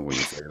western song when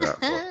you say that,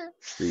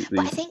 but But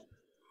I think,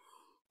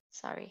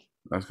 sorry.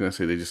 I was going to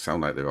say they just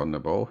sound like they're on the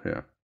ball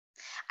here.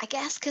 I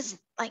guess because,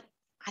 like,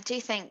 I do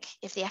think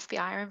if the FBI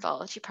are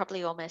involved, you're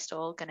probably almost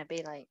all going to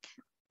be like,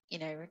 you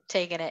know,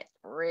 taking it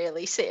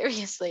really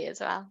seriously as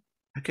well.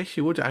 I guess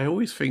you would. I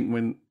always think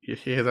when you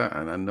hear that,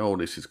 and I know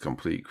this is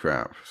complete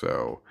crap,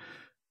 so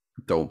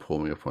don't pull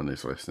me up on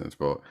this, listeners,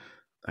 but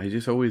I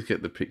just always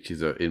get the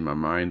pictures in my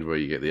mind where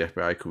you get the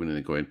FBI coming in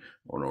and going,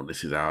 oh no,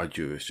 this is our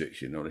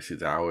jurisdiction, no, this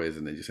is ours,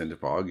 and they just end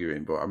up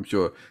arguing. But I'm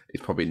sure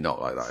it's probably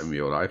not like that in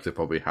real life. They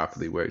probably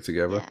happily work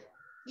together.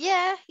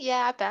 Yeah,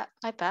 I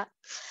bet.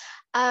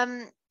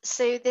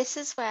 So this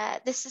is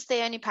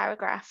the only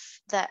paragraph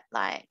that,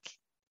 like,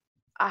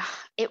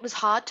 it was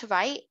hard to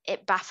write.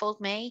 It baffled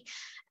me,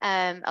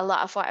 a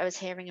lot of what I was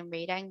hearing and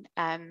reading,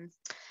 and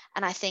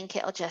I think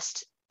it'll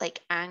just, like,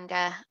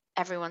 anger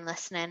everyone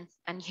listening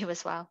and you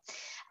as well.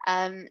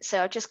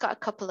 So I've just got a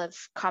couple of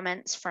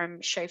comments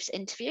from Shoaf's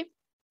interview.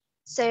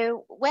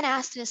 So when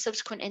asked in a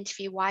subsequent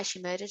interview why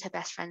she murdered her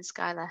best friend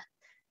Skylar,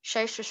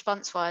 Shoaf's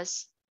response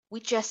was, "We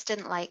just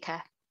didn't like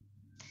her."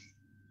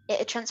 It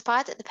had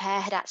transpired that the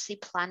pair had actually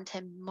planned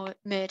her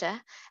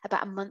murder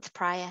about a month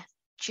prior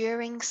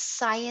during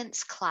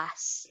science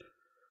class.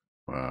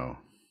 Wow.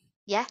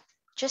 Yeah,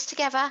 just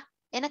together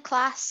in a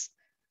class,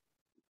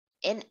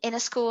 in a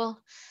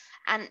school.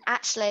 And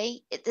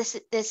actually, this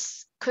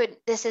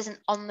isn't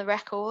on the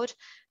record,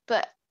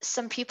 but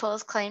some people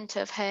have claimed to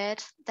have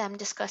heard them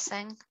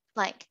discussing,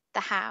 like, the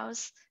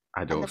hows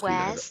and the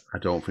wheres. I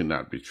don't think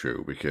that'd be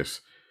true,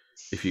 because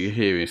if you're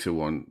hearing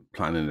someone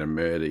planning a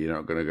murder, you're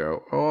not going to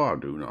go, "Oh, I'll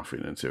do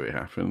nothing until it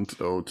happens."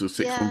 Or to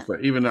 6 months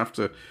later, even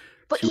after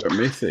she went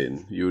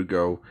missing, you would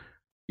go,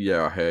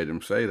 "Yeah, I heard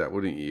him say that,"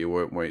 wouldn't you? You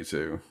won't wait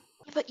to.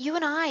 But you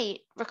and I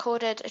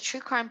recorded a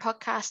true crime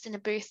podcast in a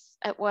booth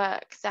at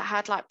work that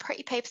had, like,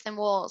 pretty paper thin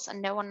walls,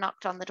 and no one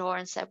knocked on the door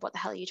and said, "What the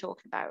hell are you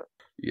talking about?"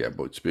 Yeah,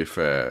 but to be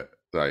fair,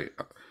 like,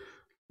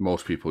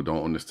 most people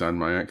don't understand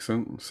my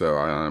accent, so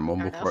I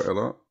mumble quite a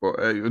lot. But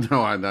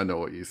no, I know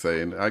what you're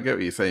saying. I get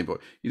what you're saying,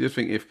 but you just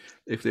think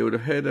if they would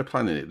have heard her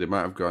planning it, they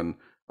might have gone,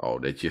 "Oh,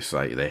 they're just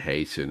like, they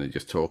hate her and they're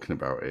just talking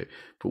about it."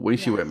 But when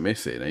she went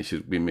missing, and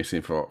she's been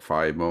missing for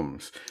 5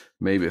 months,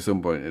 maybe at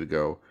some point they'd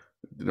go,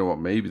 "You know what?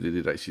 Maybe they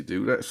did actually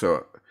do that."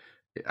 So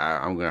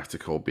I'm gonna have to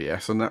call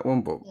BS on that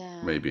one, but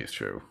maybe it's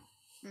true.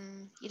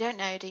 You don't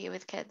know, do you,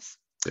 with kids?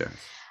 Yeah.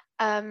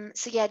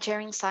 So yeah,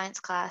 during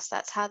science class,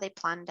 that's how they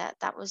planned it.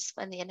 That was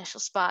when the initial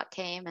spark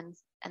came, and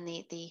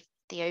the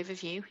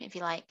overview, if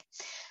you like.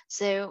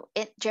 So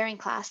during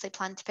class, they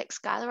planned to pick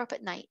Skylar up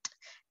at night,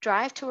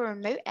 drive to a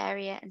remote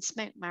area, and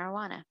smoke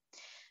marijuana.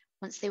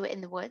 Once they were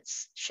in the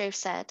woods, Shoaf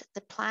said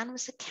the plan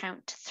was to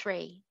count to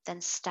 3, then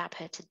stab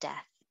her to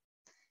death.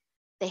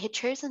 They had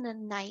chosen the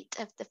night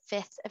of the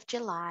 5th of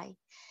July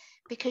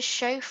because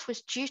Shoaf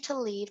was due to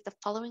leave the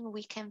following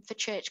weekend for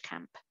church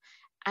camp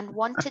and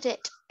wanted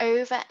it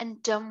over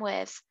and done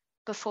with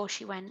before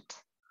she went.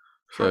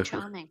 How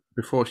charming.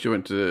 Before she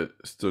went to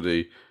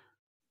study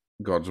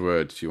God's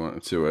word, she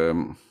wanted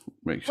to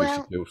make sure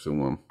she killed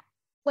someone.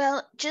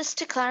 Well, just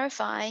to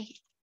clarify,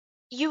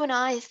 you and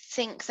I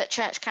think that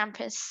church camp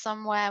is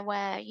somewhere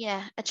where,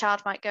 a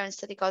child might go and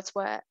study God's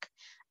work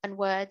and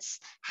words.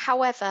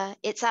 However,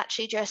 it's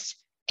actually just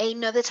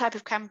another type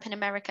of camp in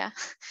America.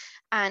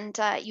 And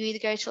you either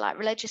go to, like,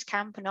 religious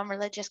camp or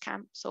non-religious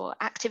camps, or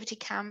activity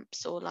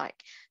camps, or, like,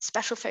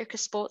 special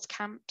focus sports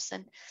camps.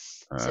 And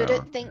so I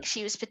don't think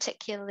she was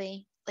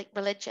particularly, like,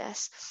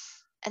 religious.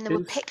 And there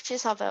were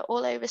pictures of her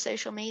all over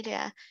social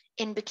media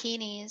in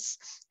bikinis,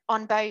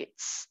 on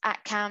boats,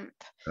 at camp,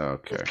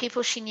 with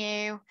people she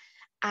knew.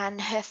 And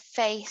her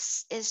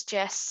face is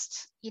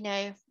just,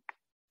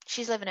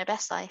 she's living her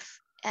best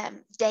life.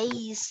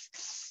 Days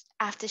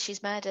after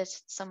she's murdered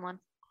someone.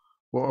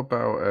 What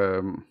about?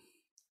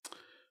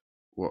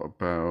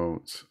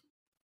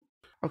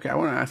 Okay, I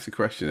want to ask a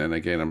question, and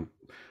again,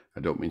 I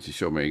don't mean to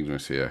show my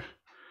ignorance here.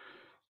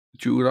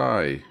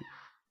 July,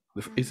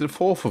 is the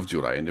 4th of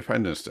July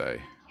Independence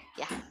Day?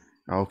 Yeah.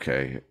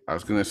 Okay, I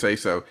was going to say,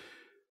 so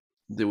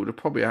they would have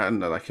probably had,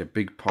 like, a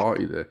big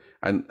party there,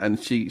 and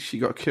she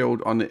got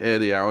killed on the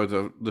early hours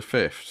of the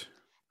 5th.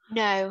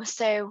 No,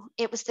 so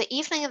it was the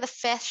evening of the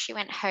 5th she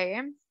went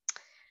home,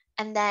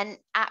 and then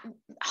at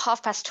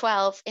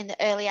 12:30 in the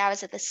early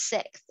hours of the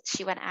 6th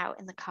she went out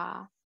in the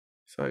car.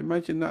 So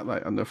imagine that,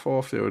 like, on the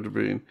 4th, they would have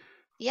been.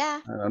 Yeah.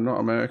 I'm not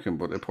American,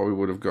 but they probably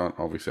would have gone.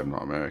 Obviously, I'm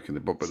not American,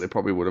 but they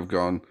probably would have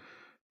gone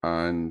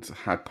and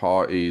had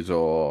parties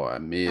or a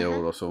meal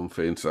Uh-huh. or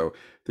something. So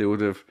they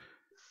would have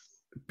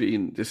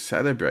been just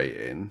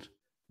celebrating,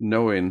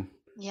 knowing,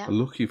 Yeah,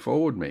 looking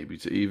forward maybe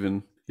to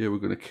even, yeah, we're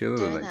going to kill her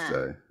the doing next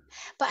that. day.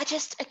 But I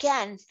just,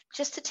 again,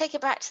 just to take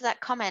it back to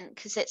that comment,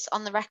 because it's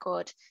on the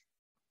record,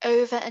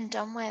 over and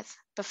done with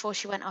before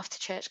she went off to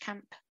church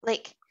camp.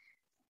 Like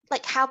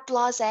how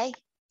blasé.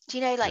 Do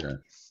you know, like, Yeah.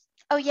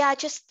 oh yeah, I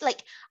just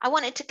like I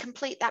wanted to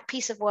complete that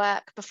piece of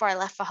work before I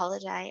left for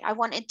holiday. I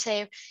wanted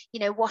to,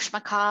 wash my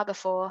car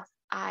before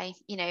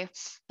the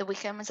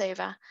weekend was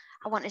over.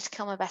 I wanted to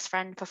kill my best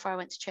friend before I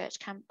went to church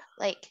camp.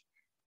 Like,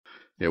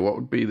 Yeah, what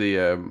would be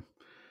the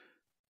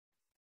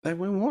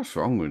when what's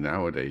wrong with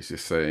nowadays?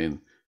 Just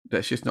saying,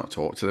 let's just not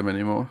talk to them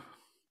anymore.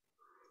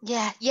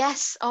 yeah,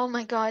 yes, oh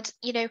my God.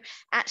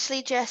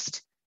 Actually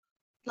just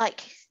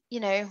like,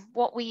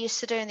 what we used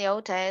to do in the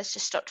old days,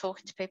 just stop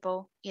talking to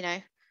people,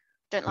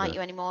 don't like Yeah.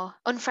 you anymore.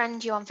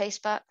 Unfriend you on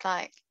Facebook,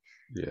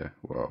 Yeah.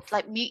 Well,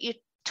 like mute your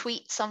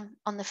tweets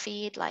on the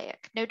feed,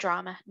 like no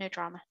drama, no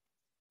drama.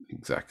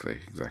 exactly.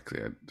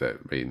 I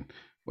mean,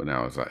 when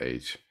I was that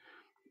age,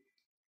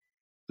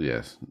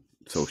 yes,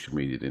 social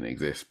media didn't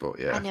exist, but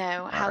I yeah,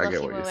 know, how I get lucky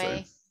what you're were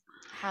saying. we?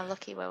 How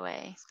lucky were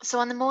we? So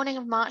on the morning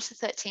of March the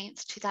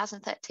 13th,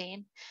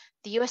 2013,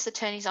 the US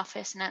Attorney's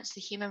Office announced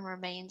the human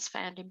remains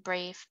found in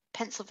Brave,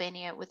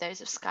 Pennsylvania were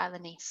those of Skylar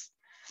Neese.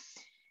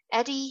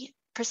 Eddie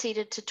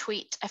proceeded to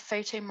tweet a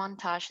photo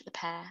montage of the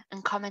pair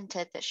and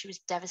commented that she was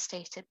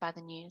devastated by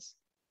the news.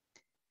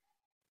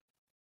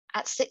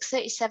 At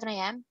 6:37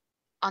 a.m.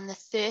 on the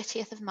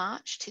 30th of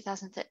March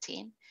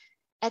 2013,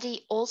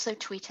 Eddie also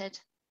tweeted,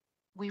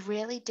 "We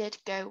really did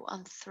go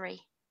on 3."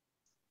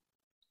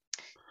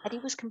 Eddie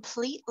was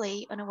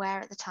completely unaware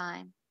at the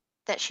time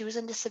that she was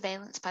under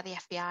surveillance by the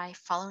FBI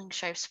following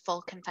Shoaf's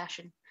full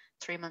confession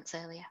 3 months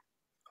earlier.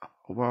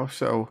 Well,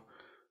 so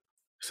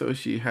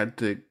she had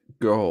the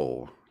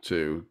goal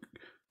to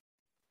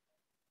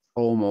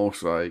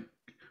almost like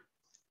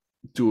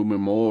do a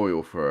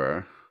memorial for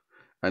her,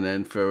 and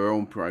then for her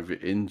own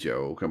private in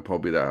joke, and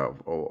probably that,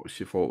 or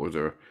she thought was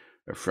a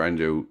friend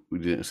who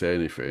didn't say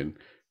anything.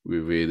 We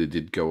really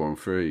did go on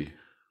 3.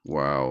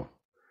 Wow,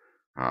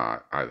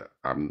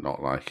 I'm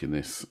not liking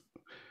this.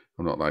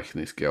 I'm not liking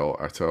this girl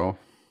at all.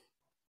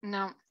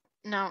 No,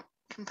 no,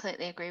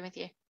 completely agree with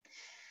you.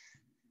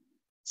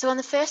 So on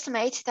the 1st of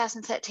May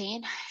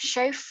 2013,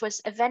 Shoaf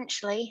was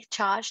eventually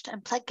charged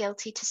and pled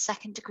guilty to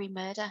second-degree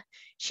murder.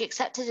 She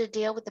accepted a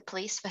deal with the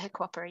police for her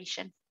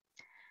cooperation.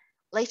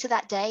 Later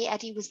that day,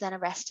 Eddie was then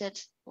arrested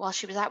while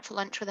she was out for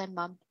lunch with her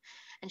mum,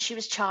 and she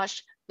was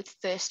charged with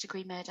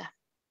first-degree murder.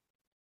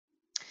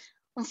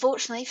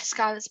 Unfortunately for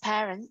Skylar's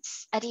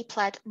parents, Eddie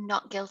pled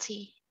not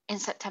guilty in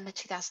September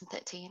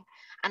 2013,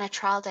 and a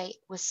trial date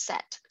was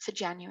set for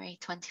January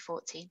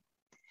 2014.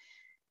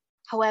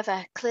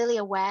 However, clearly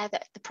aware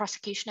that the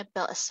prosecution had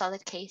built a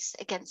solid case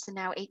against the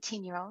now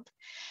 18-year-old,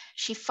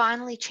 she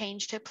finally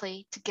changed her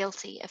plea to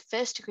guilty of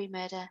first-degree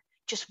murder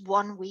just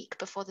 1 week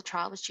before the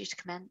trial was due to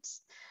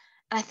commence.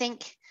 And I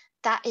think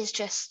that is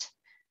just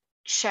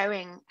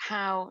showing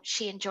how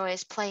she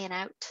enjoys playing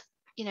out,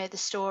 the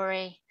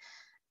story,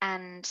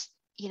 and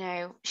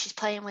she's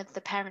playing with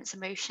the parents'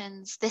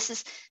 emotions. This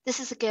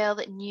is a girl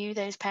that knew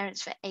those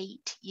parents for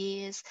 8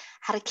 years,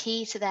 had a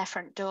key to their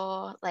front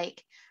door,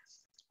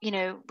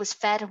 was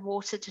fed and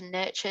watered and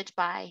nurtured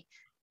by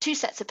 2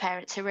 sets of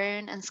parents, her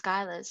own and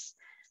Skylar's.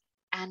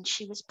 And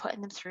she was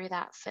putting them through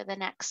that for the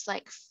next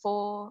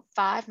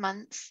 4-5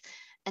 months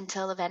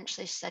until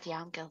eventually she said,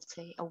 "Yeah, I'm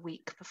guilty," a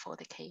week before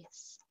the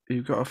case.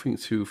 You've got to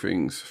think 2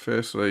 things.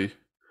 Firstly,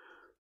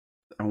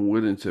 I'm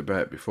willing to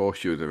bet before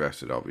she was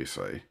arrested,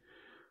 obviously,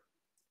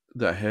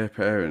 that her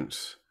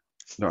parents,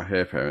 not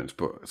her parents,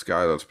 but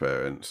Skylar's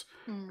parents,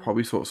 Mm.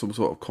 probably sought some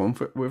sort of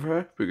comfort with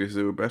her because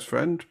they were best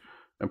friend,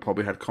 and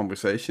probably had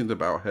conversations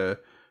about her,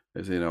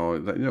 as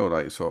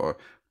like sort of,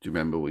 do you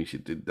remember when she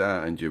did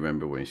that, and do you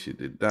remember when she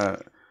did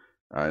that,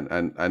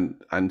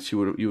 and you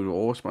would have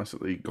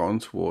automatically gone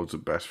towards a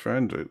best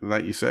friend,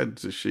 like you said.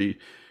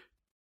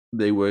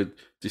 They were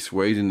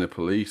dissuading the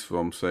police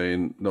from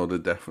saying no, they're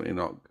definitely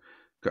not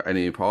got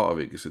any part of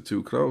it because they're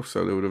too close,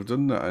 so they would have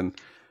done that. And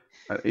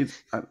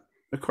it's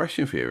a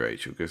question for you,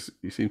 Rachel, because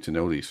you seem to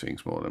know these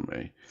things more than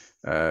me.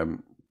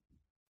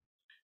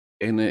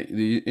 In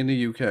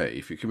the UK,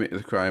 if you commit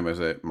the crime as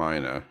a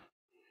minor,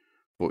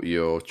 but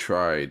you're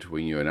tried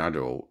when you're an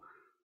adult,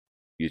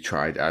 you're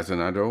tried as an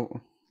adult,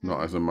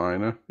 not as a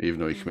minor, even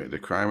though you committed the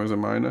crime as a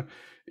minor.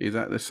 Is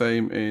that the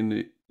same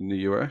in the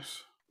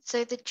US?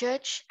 So the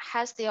judge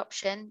has the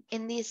option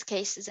in these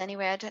cases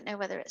anyway. I don't know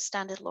whether it's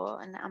standard law,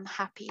 and I'm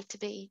happy to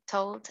be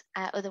told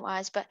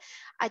otherwise, but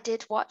I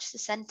did watch the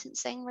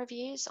sentencing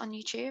reviews on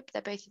YouTube.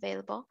 They're both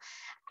available.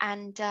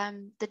 And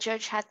the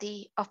judge had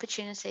the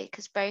opportunity,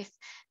 because both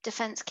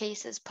defense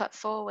cases put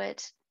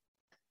forward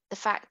the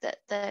fact that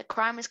the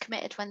crime was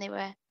committed when they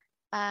were,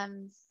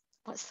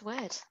 what's the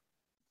word?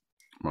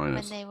 When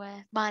Minors. they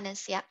were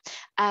minors, yeah.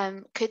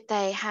 Could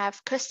they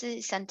have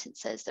custody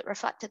sentences that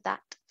reflected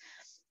that?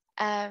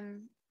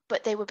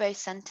 But they were both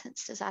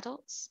sentenced as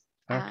adults.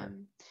 Okay.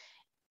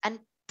 And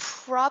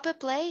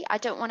Probably. I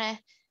don't want to,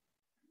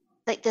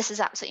 like, this is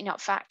absolutely not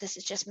fact. This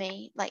is just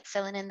me like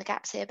filling in the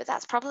gaps here, but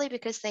that's probably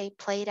because they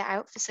played it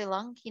out for so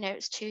long. You know, it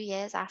was 2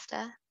 years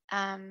after,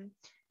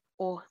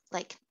 or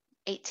like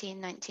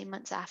 18, 19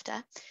 months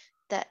after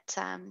that,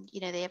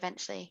 you know, they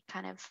eventually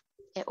kind of,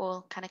 it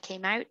all kind of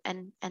came out,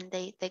 and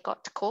they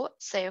got to court.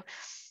 So,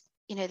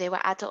 you know, they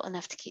were adult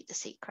enough to keep the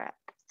secret,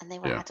 and they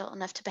were adult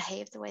enough to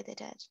behave the way they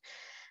did.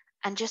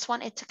 And just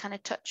wanted to kind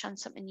of touch on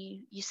something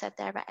you said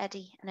there about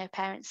Eddie and her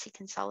parents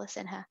seeking solace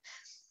in her.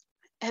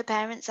 Her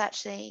parents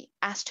actually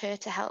asked her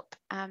to help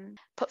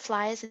put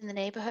flyers in the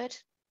neighborhood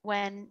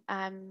when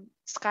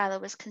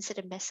Skylar was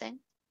considered missing.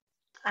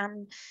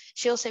 And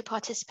she also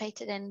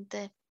participated in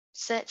the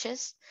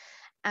searches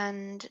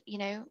and, you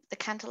know, the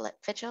candlelit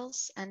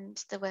vigils,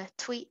 and there were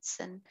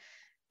tweets and,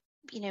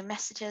 you know,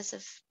 messages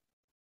of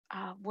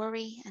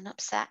worry and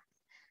upset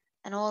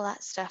and all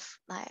that stuff.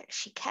 Like,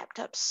 she kept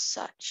up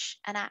such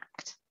an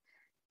act,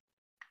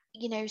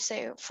 you know.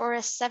 So for a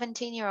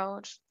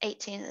 17-year-old,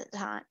 18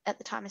 at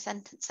the time of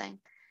sentencing,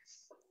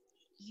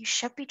 you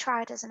should be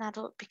tried as an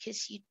adult,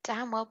 because you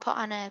damn well put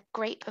on a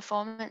great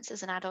performance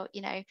as an adult.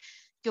 You know,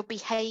 your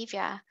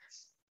behavior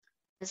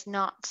is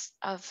not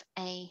of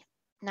a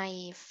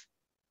naive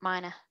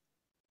minor.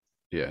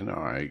 Yeah, no,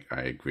 I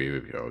agree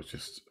with you.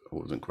 I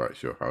wasn't quite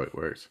sure how it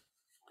works.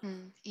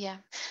 Yeah.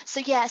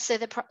 So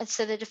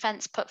the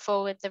defence put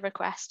forward the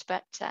request,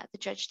 but the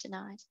judge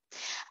denied.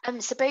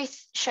 So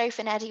both Shoaff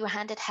and Eddie were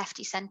handed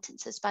hefty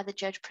sentences by the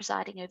judge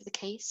presiding over the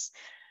case.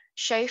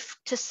 Shoaff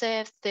to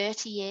serve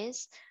 30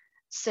 years.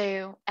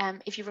 So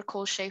if you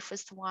recall, Shoaff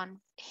was the one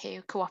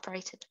who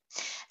cooperated.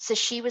 So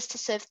she was to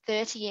serve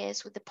 30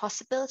 years with the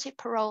possibility of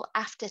parole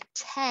after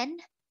 10,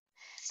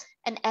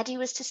 and Eddie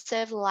was to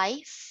serve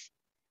life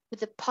with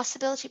the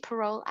possibility of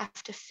parole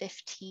after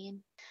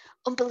 15.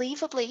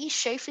 Unbelievably,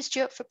 Shoaff is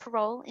due up for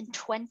parole in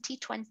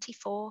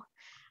 2024,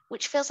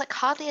 which feels like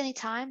hardly any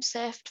time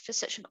served for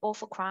such an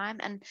awful crime.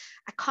 And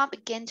I can't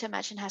begin to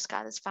imagine how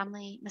Skylar's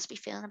family must be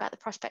feeling about the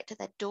prospect of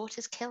their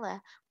daughter's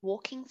killer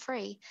walking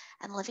free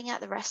and living out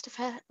the rest of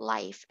her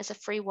life as a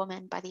free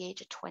woman by the age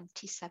of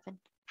 27.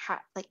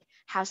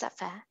 How's that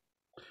fair?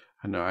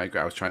 I know.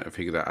 I was trying to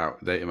figure that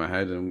out in my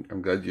head, and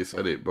I'm glad you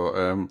said it. But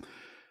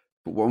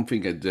one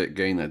thing I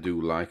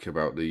do like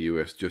about the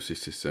U.S.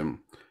 justice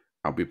system,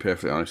 I'll be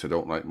perfectly honest, I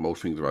don't like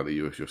most things about the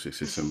U.S. justice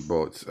system,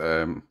 but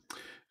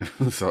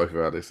sorry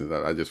for listening to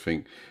that. I just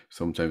think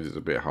sometimes it's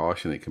a bit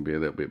harsh and it can be a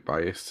little bit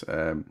biased.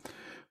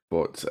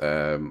 But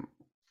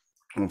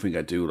one thing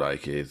I do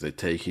like is they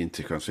take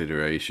into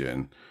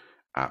consideration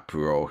at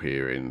parole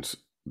hearings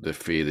the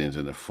feelings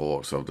and the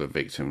thoughts of the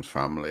victim's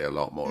family a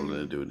lot more than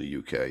they do in the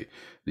UK.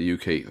 The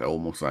UK is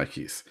almost like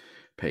it's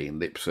paying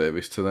lip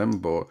service to them,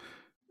 but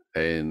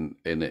in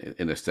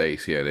the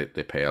States here,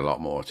 they pay a lot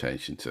more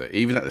attention to it.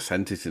 Even at the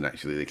sentencing,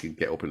 actually, they can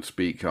get up and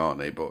speak, can't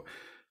they? But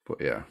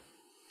yeah.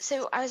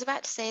 So I was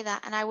about to say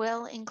that, and I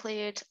will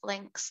include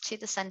links to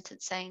the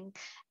sentencing.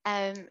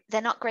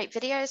 They're not great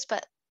videos,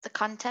 but the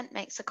content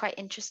makes a quite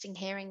interesting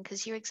hearing,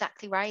 because you're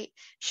exactly right.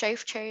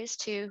 Shoaff chose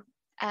to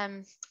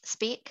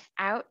speak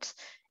out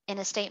in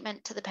a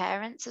statement to the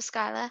parents of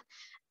Skylar,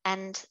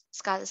 and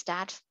Skylar's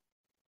dad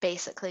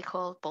basically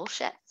called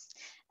bullshit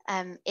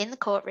in the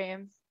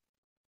courtroom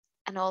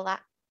and all that.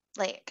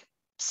 Like,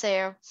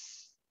 so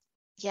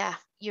yeah,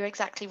 you're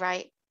exactly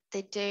right.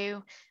 They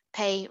do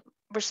pay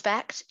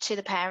respect to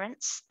the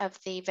parents of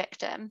the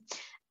victim,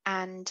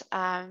 and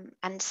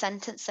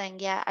sentencing.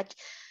 Yeah,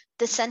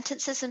 the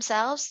sentences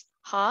themselves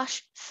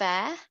harsh,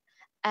 fair.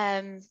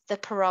 The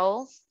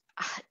parole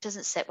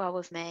doesn't sit well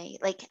with me.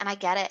 Like, and I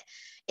get it.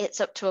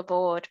 It's up to a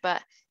board,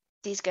 but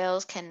these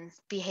girls can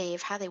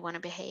behave how they want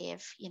to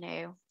behave, you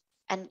know.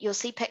 And you'll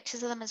see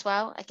pictures of them as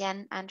well.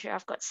 Again, Andrew,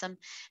 I've got some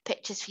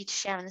pictures for you to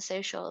share on the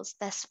socials.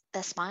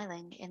 They're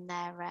smiling in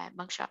their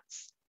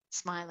mugshots,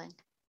 smiling.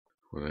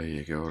 Well, there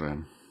you go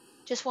then.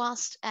 Just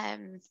whilst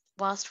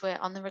we're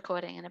on the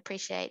recording, and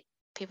appreciate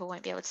people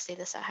won't be able to see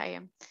this at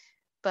home,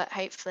 but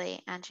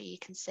hopefully, Andrew, you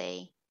can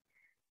see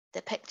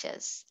the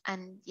pictures.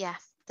 And yeah,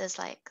 there's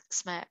like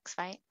smirks,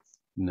 right?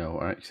 No,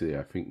 actually,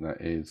 I think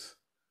that is.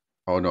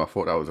 Oh no, I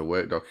thought that was a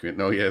work document.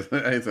 No, yes,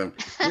 yeah,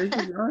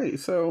 you're right.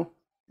 So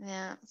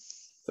yeah.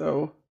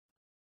 So,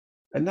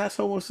 and that's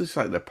almost just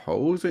like they're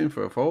posing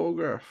for a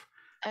photograph.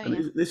 Oh, and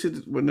yeah. this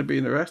is when they're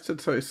being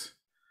arrested. So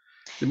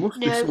they must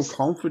be so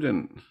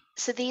confident.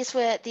 So these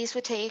were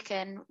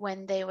taken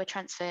when they were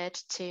transferred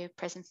to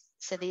prison.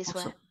 So these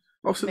were.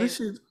 So this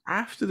is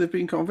after they've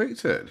been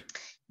convicted.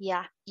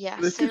 Yeah, yeah.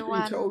 They've just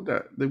been told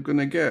that they're going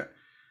to get.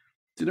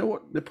 Do you know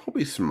what? They're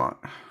probably smart.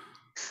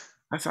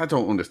 I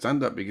don't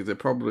understand that, because they're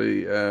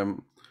probably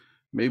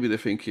maybe they're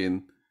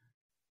thinking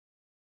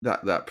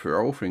that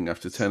parole thing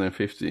after 10 and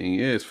 15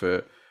 years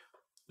for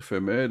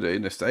murder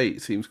in the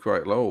state seems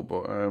quite low,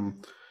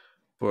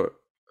 but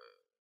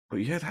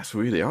yeah, that's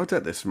really odd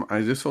that this.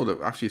 I just saw that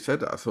after you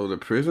said that, I saw the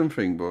prison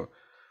thing, but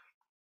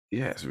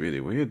Yeah, it's really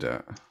weird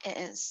that. It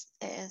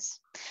is.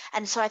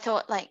 And so I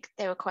thought like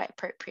they were quite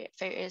appropriate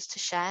photos to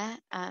share.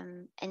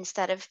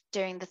 Instead of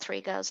doing the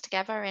three girls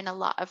together in a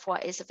lot of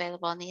what is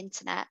available on the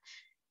internet,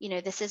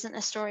 this isn't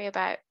a story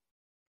about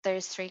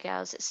those three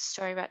girls. It's a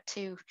story about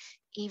two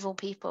evil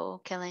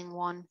people killing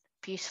one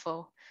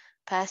beautiful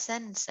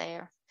person.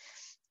 So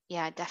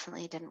yeah, I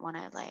definitely didn't want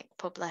to like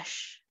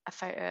publish a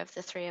photo of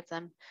the three of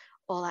them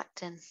all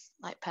acting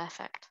like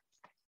perfect.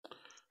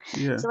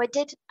 Yeah. So I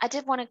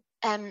did want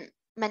to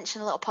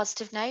mention a little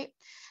positive note.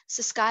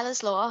 So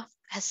Skylar's Law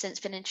has since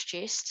been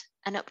introduced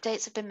and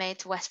updates have been made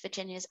to West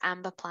Virginia's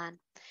Amber Plan.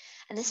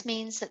 And this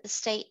means that the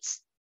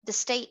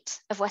state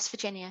of West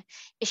Virginia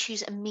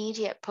issues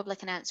immediate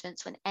public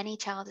announcements when any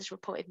child is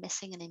reported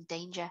missing and in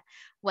danger,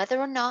 whether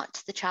or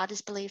not the child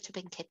is believed to have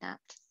been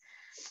kidnapped.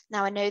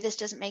 Now, I know this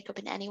doesn't make up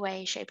in any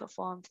way, shape, or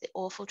form for the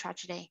awful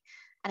tragedy,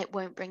 and it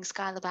won't bring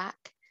Skylar back.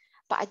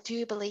 But I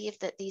do believe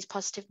that these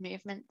positive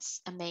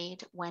movements are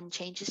made when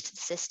changes to the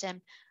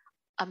system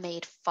are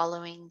made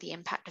following the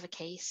impact of a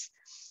case.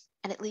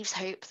 And it leaves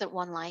hope that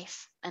one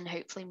life, and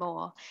hopefully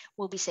more,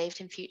 will be saved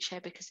in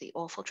future because of the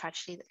awful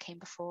tragedy that came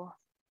before.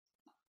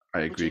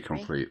 I Would you agree agree?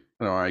 complete.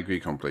 No, I agree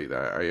completely.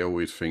 I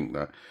always think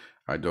that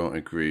I don't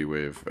agree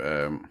with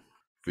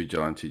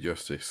vigilante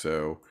justice.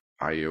 So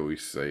I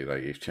always say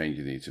like if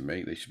changes need to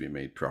make, they should be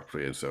made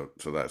properly, and so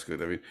that's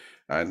good. I mean,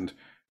 and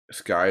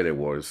Skylar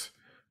was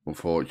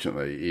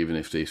unfortunately, even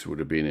if this would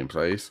have been in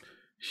place,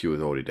 she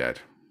was already dead.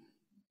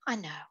 I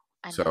know.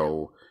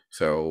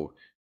 So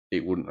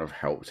it wouldn't have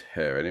helped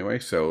her anyway.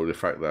 So the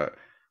fact that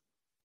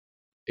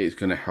it's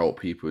going to help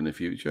people in the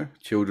future,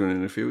 children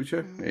in the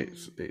future,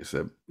 it's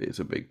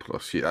a big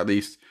plus. At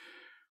least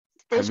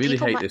I really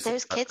hate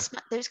this.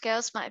 Those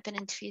girls might have been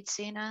interviewed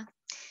sooner.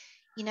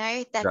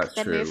 That's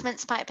Their true.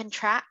 movements might have been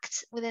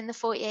tracked within the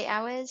 48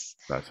 hours.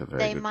 That's a very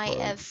They good might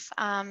point.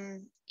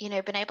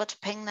 have, been able to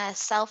ping their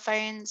cell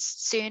phones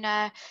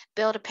sooner,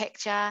 build a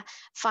picture,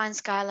 find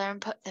Skylar, and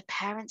put the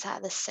parents out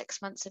of the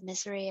 6 months of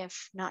misery of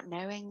not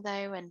knowing,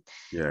 though. And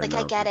Yeah, like,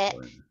 I no, get good it,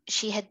 point.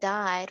 she had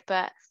died,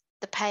 but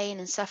the pain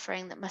and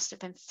suffering that must have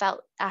been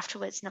felt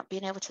afterwards, not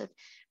being able to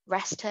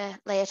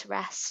lay her to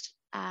rest.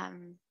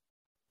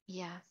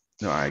 Yeah.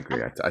 No, I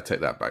agree. And I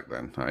take that back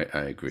then. I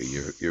agree.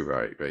 You're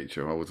right,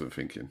 Rachel. I wasn't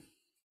thinking.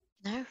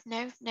 no.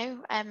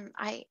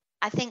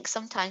 I think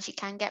sometimes you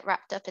can get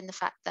wrapped up in the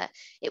fact that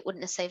it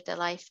wouldn't have saved their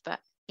life, but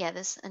yeah,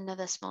 there's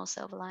another small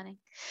silver lining.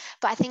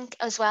 But I think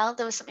as well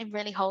there was something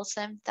really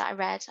wholesome that I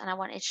read and I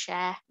wanted to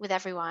share with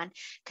everyone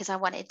because I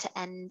wanted to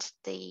end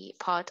the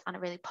pod on a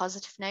really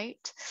positive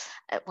note,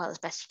 well, as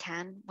best you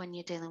can when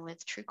you're dealing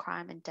with true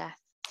crime and death.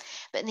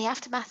 But in the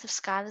aftermath of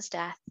Skylar's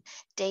death,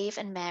 Dave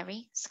and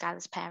Mary,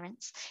 Skylar's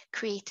parents,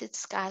 created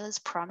Skylar's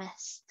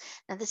Promise.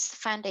 Now, this is the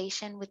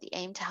foundation with the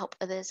aim to help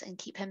others and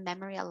keep her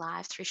memory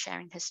alive through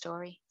sharing her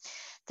story.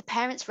 The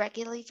parents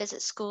regularly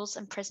visit schools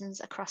and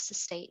prisons across the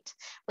state,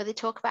 where they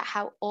talk about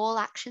how all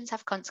actions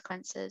have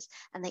consequences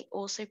and they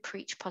also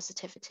preach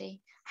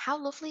positivity. How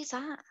lovely is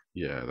that?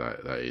 Yeah,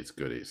 that is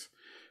good.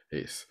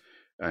 It's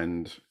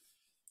and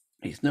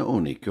it's not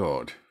only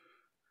good.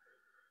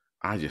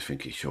 I just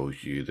think it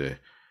shows you the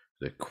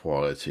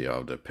quality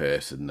of the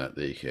person that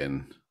they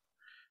can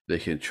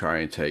try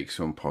and take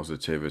some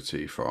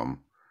positivity from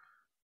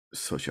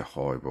such a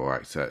horrible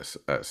act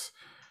that's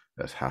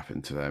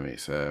happened to them.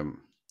 It's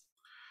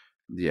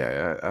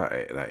yeah,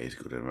 that is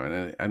good,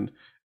 man, and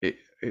it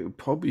would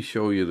probably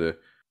show you the.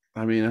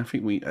 I mean, I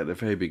think we at the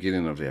very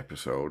beginning of the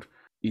episode,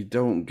 you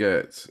don't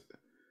get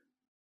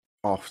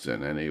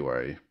often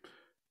anyway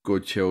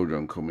good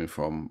children coming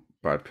from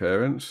bad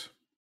parents.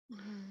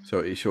 Mm-hmm. So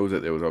it shows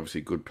that there was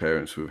obviously good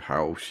parents with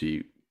how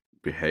she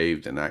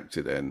behaved and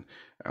acted and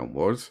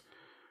was.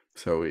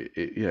 So yeah,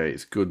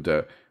 it's good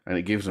that, and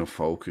it gives them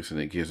focus and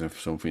it gives them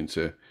something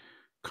to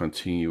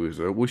continue with.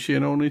 Was she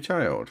an only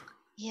child?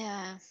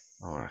 Yeah.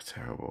 Oh, that's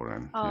terrible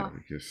then. Yeah, Oh,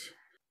 because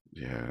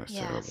yeah, that's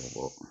yeah.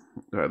 terrible.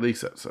 But at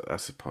least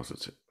that's a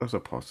positive. That's a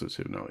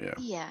positive note. Yeah.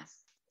 Yeah.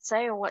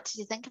 So, what did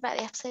you think about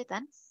the episode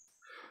then?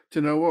 Do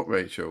you know what,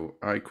 Rachel?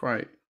 I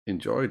quite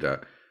enjoyed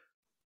that.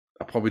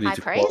 I probably need High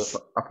to qualify. praise?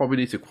 I probably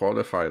need to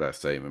qualify that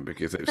statement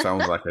because it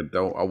sounds like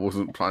I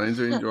wasn't planning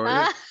to enjoy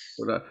it.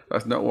 But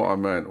that's not what I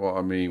meant. What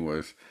I mean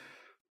was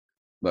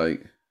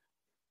like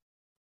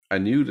I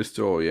knew the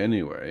story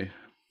anyway.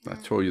 I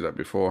told you that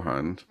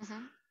beforehand.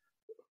 Mm-hmm.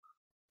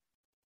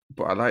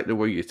 But I like the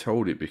way you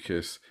told it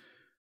because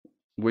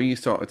when you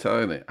started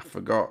telling it, I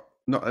forgot.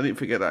 Not I didn't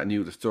forget that I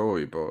knew the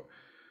story, but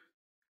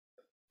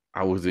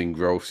I was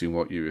engrossed in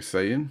what you were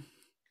saying.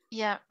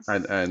 Yeah.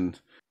 And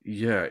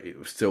yeah, it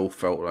still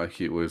felt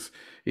like it was.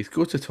 It's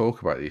good to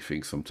talk about these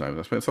things sometimes.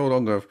 I spent so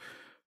long of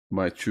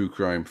my true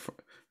crime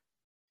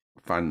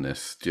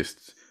fanness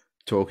just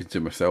talking to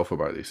myself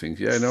about these things.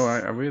 Yeah, no,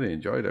 I really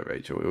enjoyed it,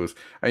 Rachel.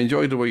 I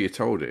enjoyed the way you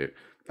told it.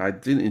 I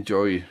didn't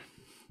enjoy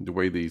the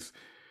way these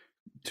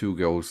two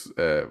girls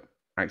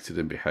acted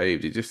and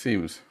behaved. It just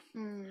seems.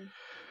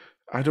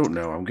 I don't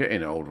know. I'm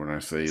getting old when I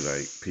say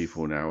like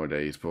people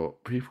nowadays,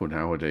 but people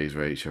nowadays,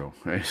 Rachel,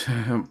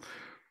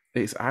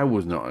 it's I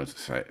was not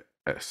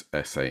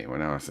a saint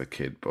when I was a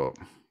kid, but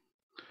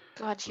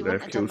God, you would I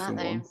wouldn't have have done killed that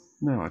someone?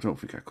 though. No, I don't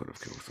think I could have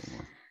killed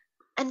someone.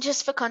 And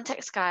just for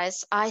context,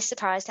 guys, I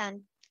surprised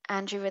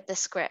Andrew with the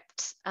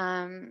script.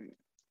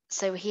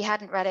 So he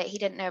hadn't read it, he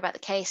didn't know about the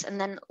case. And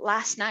then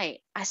last night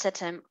I said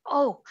to him,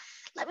 "Oh,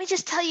 let me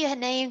just tell you her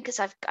name, because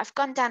I've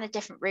gone down a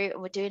different route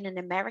and we're doing an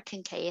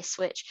American case,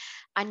 which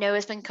I know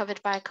has been covered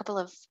by a couple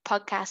of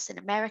podcasts in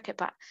America,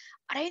 but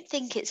I don't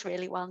think it's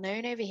really well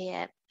known over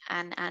here."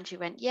 And Andrew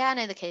went, "Yeah, I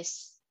know the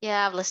case.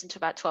 Yeah, I've listened to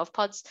about 12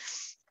 pods."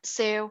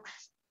 So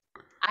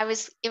it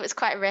was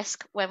quite a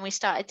risk when we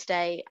started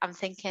today. I'm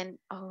thinking,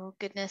 oh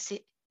goodness,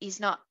 he's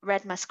not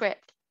read my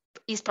script.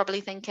 He's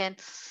probably thinking,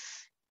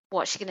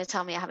 what's she going to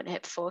tell me I haven't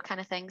heard before, kind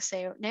of thing.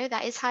 So no,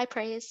 that is high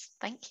praise.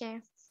 Thank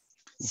you.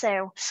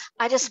 So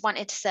I just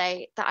wanted to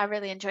say that I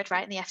really enjoyed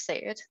writing the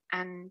episode,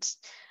 and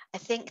I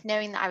think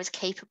knowing that I was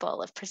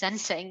capable of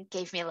presenting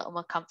gave me a little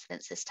more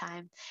confidence this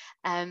time.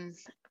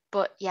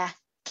 But yeah,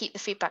 keep the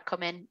feedback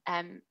coming,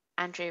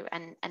 Andrew,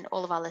 and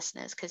all of our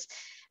listeners, because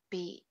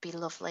be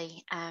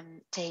lovely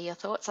to hear your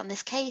thoughts on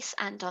this case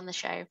and on the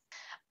show.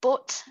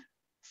 But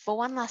for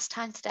one last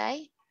time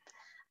today,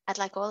 I'd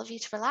like all of you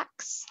to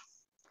relax,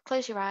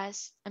 close your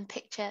eyes, and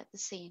picture the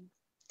scene.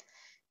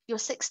 You're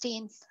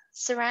 16,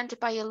 surrounded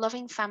by your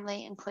loving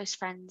family and close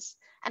friends,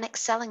 and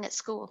excelling at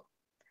school.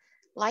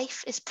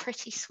 Life is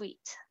pretty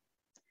sweet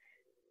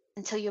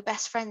until your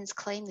best friends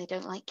claim they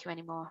don't like you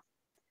anymore,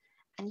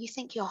 and you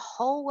think your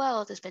whole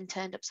world has been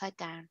turned upside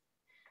down,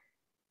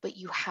 but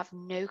you have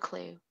no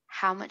clue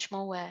how much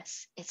more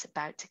worse it's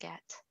about to get.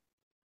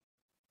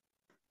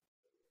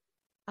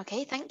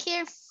 Okay, thank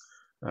you.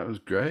 That was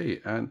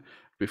great. And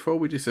before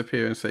we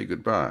disappear and say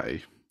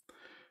goodbye,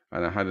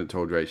 and I hadn't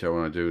told Rachel I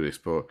want to do this,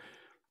 but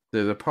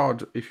there's a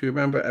pod, if you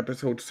remember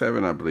episode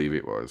 7, I believe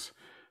it was,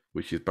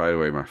 which is, by the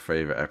way, my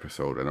favourite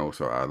episode and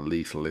also our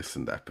least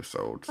listened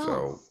episode.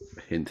 So,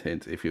 hint,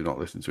 hint, if you've not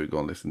listened to it, go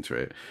and listen to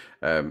it.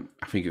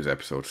 I think it was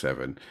episode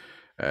 7,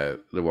 the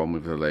one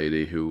with the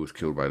lady who was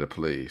killed by the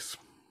police.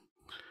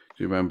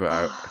 Do you remember?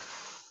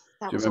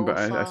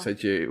 I said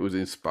to you it was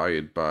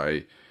inspired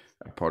by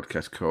a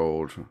podcast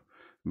called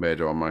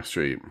Murder on My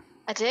Street?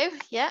 I do,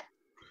 yeah.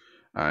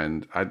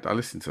 And I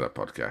listened to that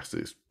podcast.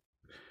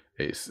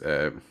 It's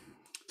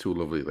two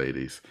lovely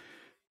ladies.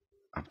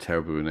 I'm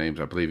terrible with names.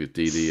 I believe it's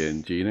Dee Dee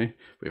and Jeannie.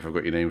 But if I've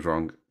got your names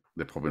wrong,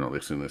 they're probably not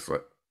listening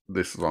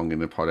this long in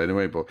the pod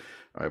anyway. But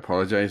I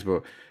apologise.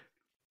 But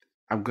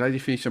I'm glad you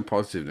finished on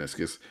positiveness,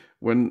 because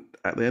when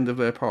at the end of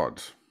their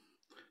pod,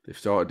 they've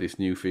started this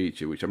new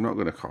feature, which I'm not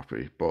going to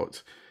copy.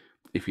 But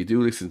if you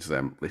do listen to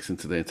them, listen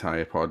to the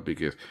entire pod,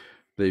 because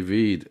they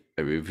read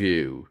a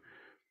review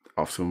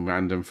of some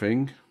random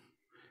thing.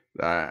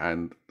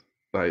 And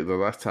like the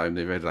last time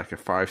they read like a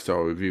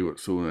 5-star review that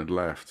someone had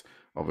left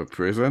of a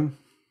prison.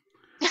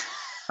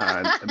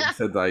 and they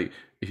said, like,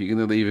 if you're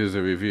going to leave us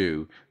a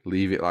review,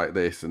 leave it like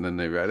this. And then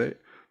they read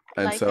it.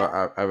 And like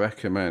so I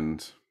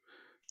recommend,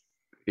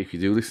 if you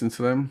do listen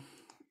to them,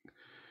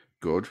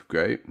 good,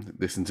 great.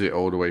 Listen to it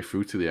all the way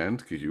through to the end,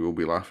 because you will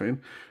be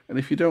laughing. And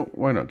if you don't,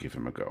 why not give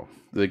them a go?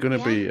 They're going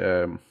to be,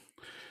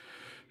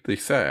 they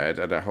said,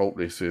 and I hope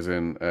this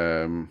isn't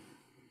a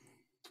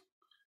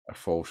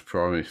false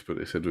promise, but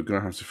they said we're going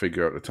to have to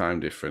figure out the time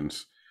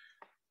difference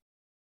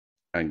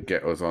and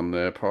get us on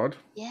their pod.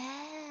 Yeah.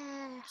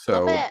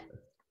 Love it.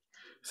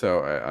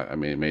 So, I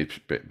mean, it may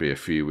be a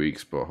few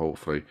weeks, but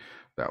hopefully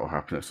that will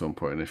happen at some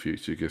point in the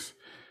future, because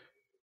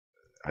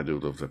I do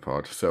love the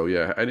pod. So,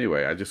 yeah,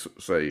 anyway, I just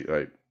say,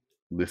 like,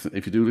 listen,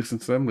 if you do listen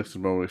to them,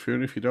 listen all the way through,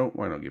 and if you don't,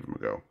 why not give them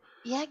a go?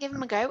 Yeah, give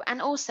them a go.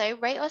 And also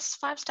rate us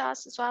 5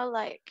 stars as well,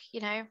 like,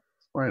 you know.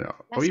 Why not?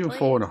 Or even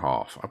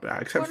 4.5. I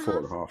accept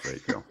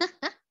 4.5,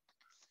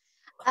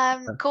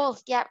 Rachel. Cool,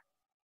 yeah.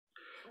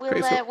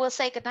 We'll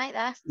say goodnight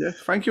there. Yeah,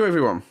 thank you,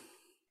 everyone.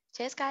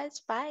 Cheers,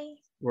 guys. Bye.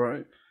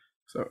 Right.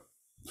 So,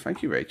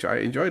 thank you, Rachel. I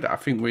enjoyed it. I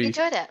think we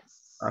enjoyed it.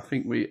 I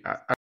think we